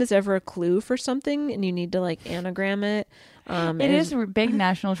my name is ever a clue for something and you need to like anagram it. It is big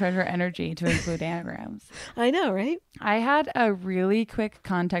National Treasure energy to include anagrams. I know, right? I had a really quick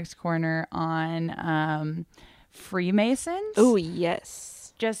context corner on Freemasons. Oh, yes.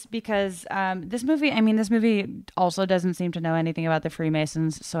 Just because this movie also doesn't seem to know anything about the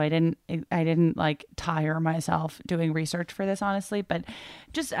Freemasons, so I didn't like tire myself doing research for this, honestly. But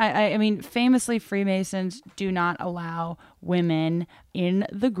just I mean, famously, Freemasons do not allow women in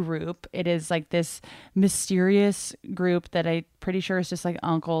the group. It is like this mysterious group that I'm pretty sure is just like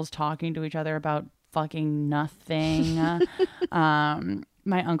uncles talking to each other about fucking nothing.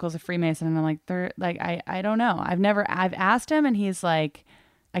 My uncle's a Freemason, and I'm like, they're like, I don't know. I've asked him, and he's like,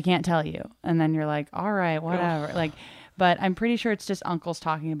 I can't tell you. And then you're like, all right, whatever. Like, but I'm pretty sure it's just uncles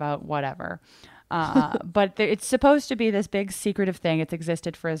talking about whatever. But it's supposed to be this big secretive thing. It's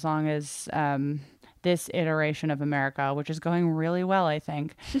existed for as long as this iteration of America, which is going really well, I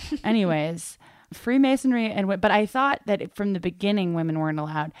think. Anyways, Freemasonry but I thought that from the beginning women weren't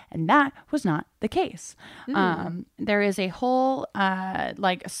allowed, and that was not the case. There is a whole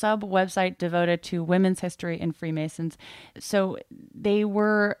sub website devoted to women's history in Freemasons. So they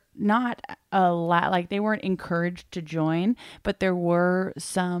were not they weren't encouraged to join, but there were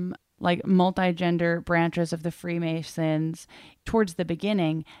some multi-gender branches of the Freemasons towards the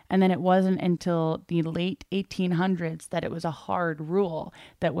beginning. And then it wasn't until the late 1800s that it was a hard rule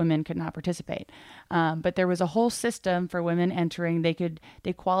that women could not participate. But there was a whole system for women entering.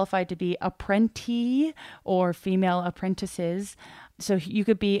 They qualified to be apprentice or female apprentices. So you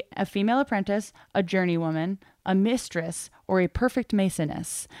could be a female apprentice, a journeywoman, a mistress, or a perfect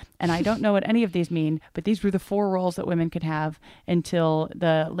masoness. And I don't know what any of these mean, but these were the 4 roles that women could have until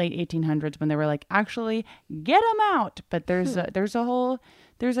the late 1800s when they were like, actually, get them out. But there's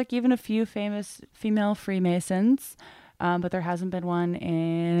even a few famous female Freemasons, but there hasn't been one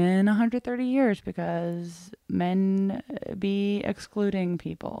in 130 years because men be excluding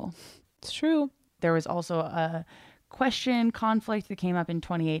people. It's true. There was also a conflict that came up in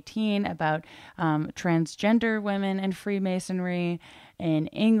 2018 about transgender women in Freemasonry in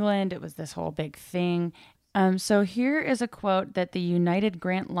England. It was this whole big thing. So here is a quote that the United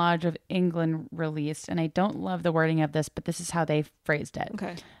Grant Lodge of England released, and I don't love the wording of this, but this is how they phrased it.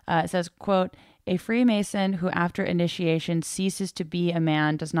 Okay. It says, quote, "A Freemason who after initiation ceases to be a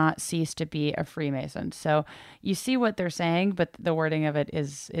man does not cease to be a Freemason." So you see what they're saying, but the wording of it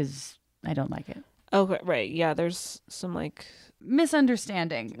is I don't like it. Oh, right. Yeah, there's some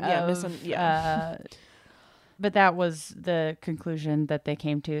misunderstanding. Yeah, but that was the conclusion that they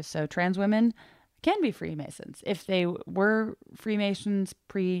came to. So trans women can be Freemasons if they were Freemasons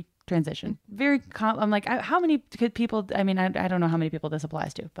pre-transition. I'm like, how many people? I mean, I don't know how many people this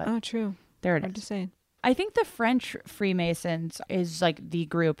applies to, but true. There it Hard is. to say. I think the French Freemasons is the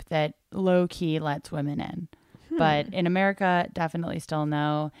group that low key lets women in. But in America, definitely still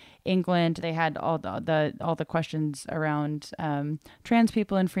no. England, they had all the questions around trans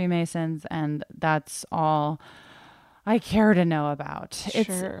people and Freemasons, and that's all I care to know about. Sure.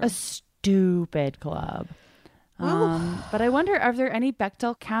 It's a stupid club. But I wonder, are there any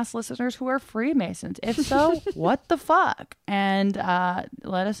Bechdel cast listeners who are Freemasons? If so, what the fuck? And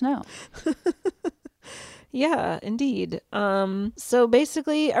let us know. Yeah, indeed. So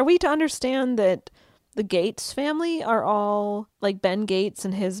basically, are we to understand that the Gates family are all, Ben Gates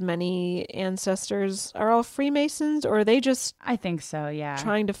and his many ancestors are all Freemasons, or are they just... I think so, yeah.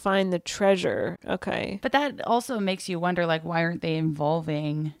 Trying to find the treasure. Okay. But that also makes you wonder, why aren't they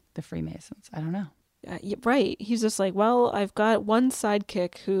involving the Freemasons? I don't know. Right. He's just well, I've got one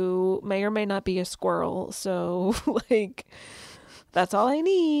sidekick who may or may not be a squirrel, so, that's all I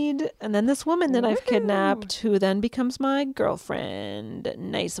need. And then this woman that I've kidnapped who then becomes my girlfriend.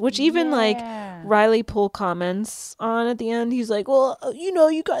 Nice. Which even Riley Poole comments on at the end. He's like, well,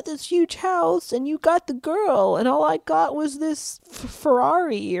 you got this huge house and you got the girl and all I got was this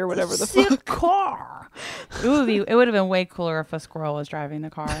Ferrari or whatever the fuck. Car. It would have been way cooler if a squirrel was driving the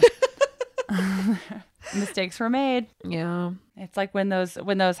car. Mistakes were made. Yeah. It's like when those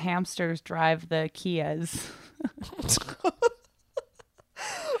hamsters drive the Kias.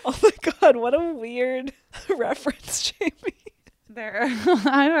 Oh my God, what a weird reference, Jamie.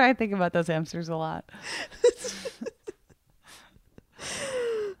 I think about those hamsters a lot.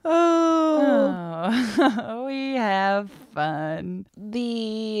 Oh, we have fun.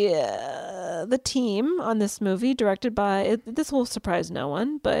 The team on this movie, directed by, this will surprise no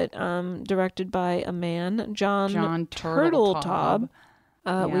one, but directed by a man, John Turteltaub.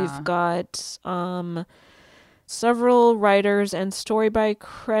 We've got several writers and story by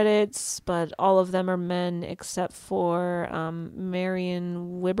credits, but all of them are men except for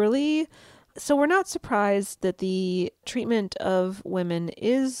Marion Wibberley. So we're not surprised that the treatment of women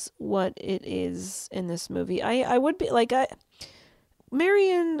is what it is in this movie. I would be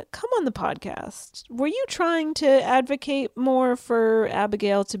Marion, come on the podcast. Were you trying to advocate more for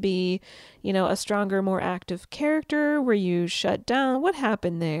Abigail to be, a stronger, more active character? Were you shut down? What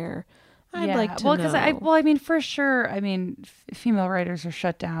happened there? I'd like to know. Because for sure, female writers are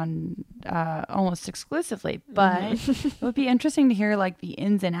shut down almost exclusively, but it would be interesting to hear the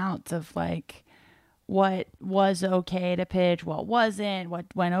ins and outs of what was okay to pitch, what wasn't, what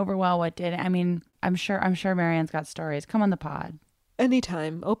went over well, what didn't. I'm sure Marianne's got stories. Come on the pod.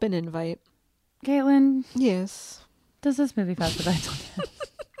 Anytime. Open invite. Caitlin. Yes. Does this movie pass the Bechdel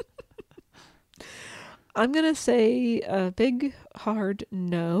test? I'm going to say a big, hard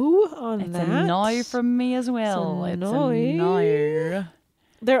no on that. It's a no from me as well. It's a no.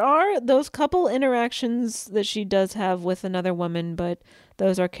 There are those couple interactions that she does have with another woman, but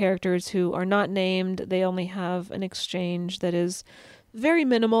those are characters who are not named. They only have an exchange that is very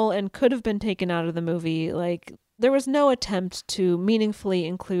minimal and could have been taken out of the movie. Like, there was no attempt to meaningfully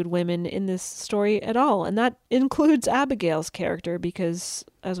include women in this story at all. And that includes Abigail's character because,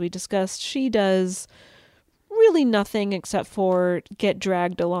 as we discussed, she does really nothing except for get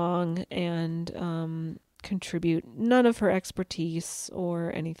dragged along and contribute none of her expertise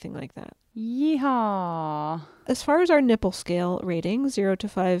or anything like that. Yeehaw. As far as our nipple scale rating, 0 to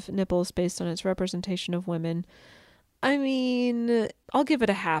 5 nipples based on its representation of women, I mean, I'll give it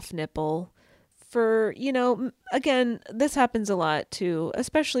a half nipple. For, again, this happens a lot too,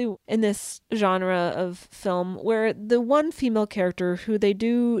 especially in this genre of film where the one female character who they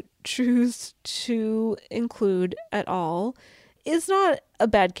do choose to include at all is not a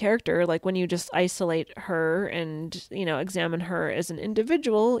bad character. Like when you just isolate her and, examine her as an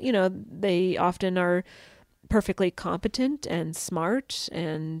individual, they often are perfectly competent and smart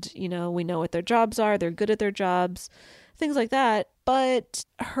and, we know what their jobs are. They're good at their jobs, things like that. But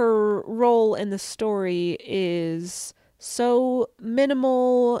her role in the story is so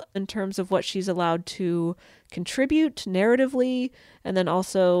minimal in terms of what she's allowed to contribute narratively, and then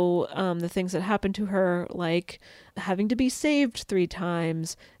also the things that happen to her, like having to be saved 3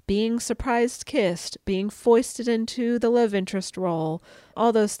 times, being surprise kissed, being foisted into the love interest role.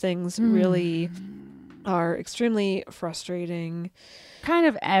 All those things really are extremely frustrating. Kind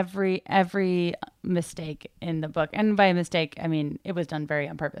of every mistake in the book, and by mistake I mean it was done very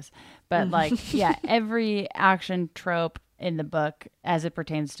on purpose, but every action trope in the book as it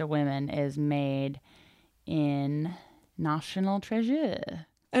pertains to women is made in National Treasure.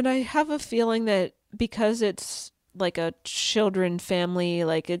 And I have a feeling that because it's like a children family,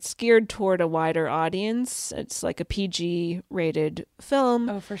 like it's geared toward a wider audience. It's like a PG rated film.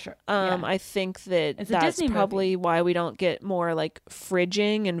 Oh, for sure. I think that that's probably why we don't get more like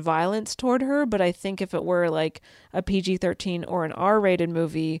fridging and violence toward her. But I think if it were like a PG-13 or an R-rated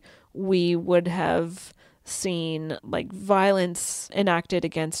movie, we would have seen like violence enacted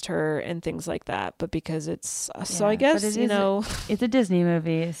against her and things like that. But because it's I guess it's a Disney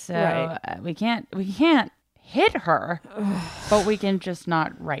movie, so right. we can't hit her, but we can just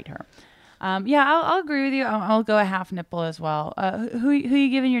not write her. I'll agree with you. I'll go a half nipple as well. Who are you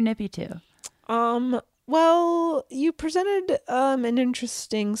giving your nippy to? Well, you presented an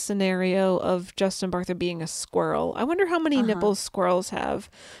interesting scenario of Justin Bartha being a squirrel. I wonder how many nipples squirrels have,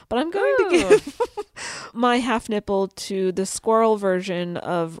 but I'm going to give my half nipple to the squirrel version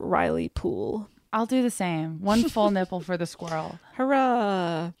of Riley Poole. I'll do the same. 1 full nipple for the squirrel.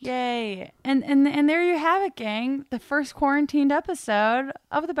 Hurrah! Yay! And there you have it, gang. The first quarantined episode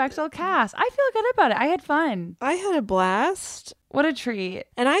of the Bechdel cast. I feel good about it. I had fun. I had a blast. What a treat.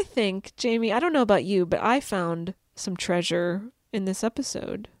 And I think, Jamie, I don't know about you, but I found some treasure in this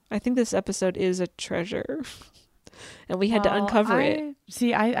episode. I think this episode is a treasure. And we had to uncover it.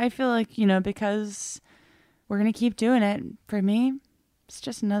 See, I feel like, because we're going to keep doing it. For me, it's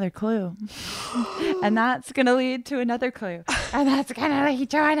just another clue. And that's going to lead to another clue. And that's going to lead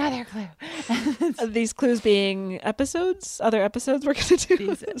to another clue. These clues being episodes? Other episodes we're going to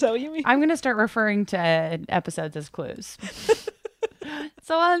do? Is that what you mean? I'm going to start referring to episodes as clues.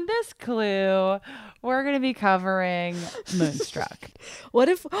 So on this clue, we're going to be covering Moonstruck. What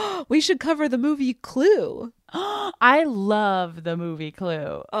if we should cover the movie Clue? I love the movie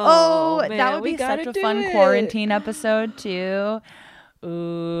Clue. Oh man, that would be such a fun quarantine episode too.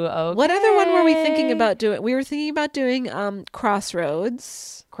 Ooh, okay. What other one were we thinking about doing? We were thinking about doing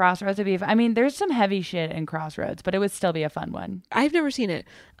Crossroads. Crossroads would be I mean, there's some heavy shit in Crossroads, but it would still be a fun one. I've never seen it.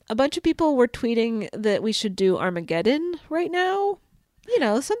 A bunch of people were tweeting that we should do Armageddon right now.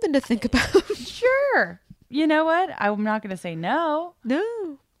 Something to think about. Sure. You know what? I'm not going to say no.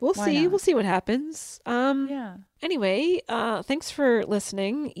 No. We'll see. We'll see what happens. Anyway, thanks for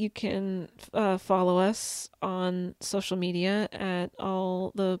listening. You can follow us on social media at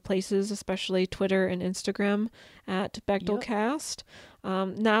all the places, especially Twitter and Instagram at BechdelCast.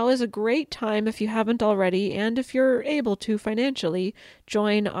 Now is a great time, if you haven't already, and if you're able to financially,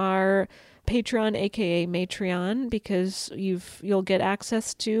 join our Patreon, aka Matreon, because you'll get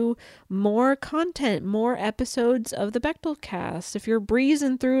access to more content, more episodes of the Bechdel cast. If you're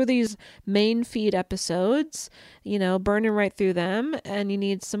breezing through these main feed episodes, burning right through them, and you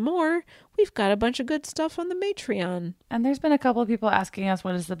need some more, we've got a bunch of good stuff on the Matreon. And there's been a couple of people asking us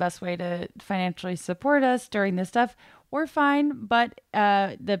what is the best way to financially support us during this stuff. We're fine, but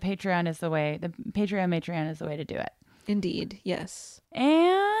the Patreon is the way. The Patreon Matreon is the way to do it. Indeed, yes.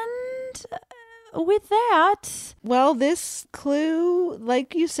 And with that. Well, this clue,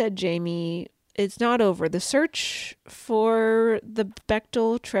 like you said, Jamie, it's not over. The search for the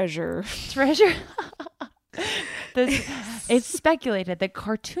Bechdel treasure. It's speculated that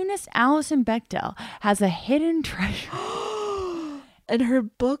cartoonist Alison Bechdel has a hidden treasure. And her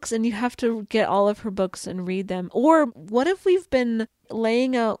books, and you have to get all of her books and read them. Or what if we've been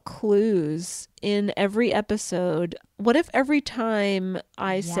laying out clues in every episode? What if every time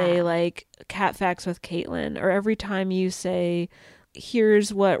I say, like, Cat Facts with Caitlin, or every time you say,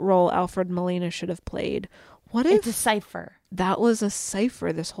 here's what role Alfred Molina should have played? What if it's a cipher? That was a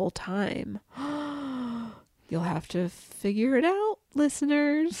cipher this whole time. You'll have to figure it out,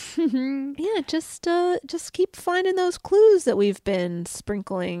 listeners. Yeah, just keep finding those clues that we've been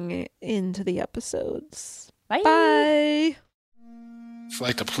sprinkling into the episodes. Bye. Bye. It's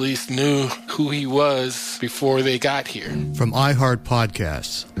like the police knew who he was before they got here. From iHeart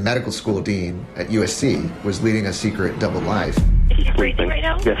Podcasts. The medical school dean at USC was leading a secret double life. He's breathing right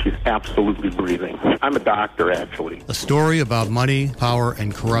now? Yes, he's absolutely breathing. I'm a doctor, actually. A story about money, power,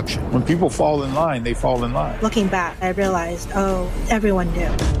 and corruption. When people fall in line, they fall in line. Looking back, I realized, everyone knew.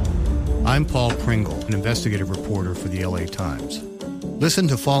 I'm Paul Pringle, an investigative reporter for the LA Times. Listen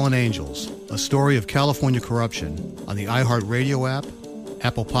to Fallen Angels, a story of California corruption on the iHeart Radio app,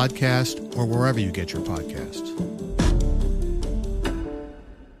 Apple Podcast, or wherever you get your podcasts.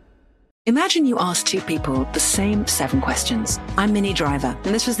 Imagine you ask two people the same 7 questions. I'm Minnie Driver,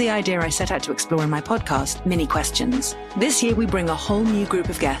 and this was the idea I set out to explore in my podcast, Mini Questions. This year, we bring a whole new group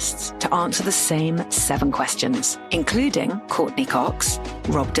of guests to answer the same 7 questions, including Courtney Cox,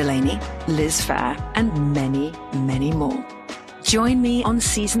 Rob Delaney, Liz Phair, and many, many more. Join me on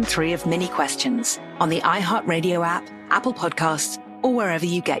Season 3 of Mini Questions on the iHeartRadio app, Apple Podcasts, or wherever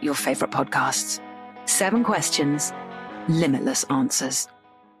you get your favorite podcasts. 7 questions, limitless answers.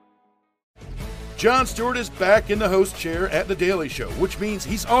 Jon Stewart is back in the host chair at The Daily Show, which means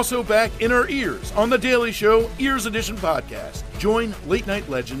he's also back in our ears on The Daily Show Ears Edition podcast. Join late-night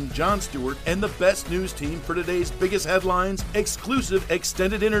legend Jon Stewart and the best news team for today's biggest headlines, exclusive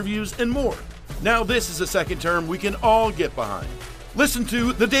extended interviews, and more. Now this is a second term we can all get behind. Listen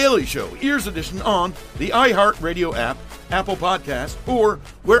to The Daily Show Ears Edition on the iHeartRadio app, Apple Podcasts, or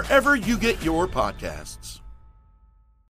wherever you get your podcasts.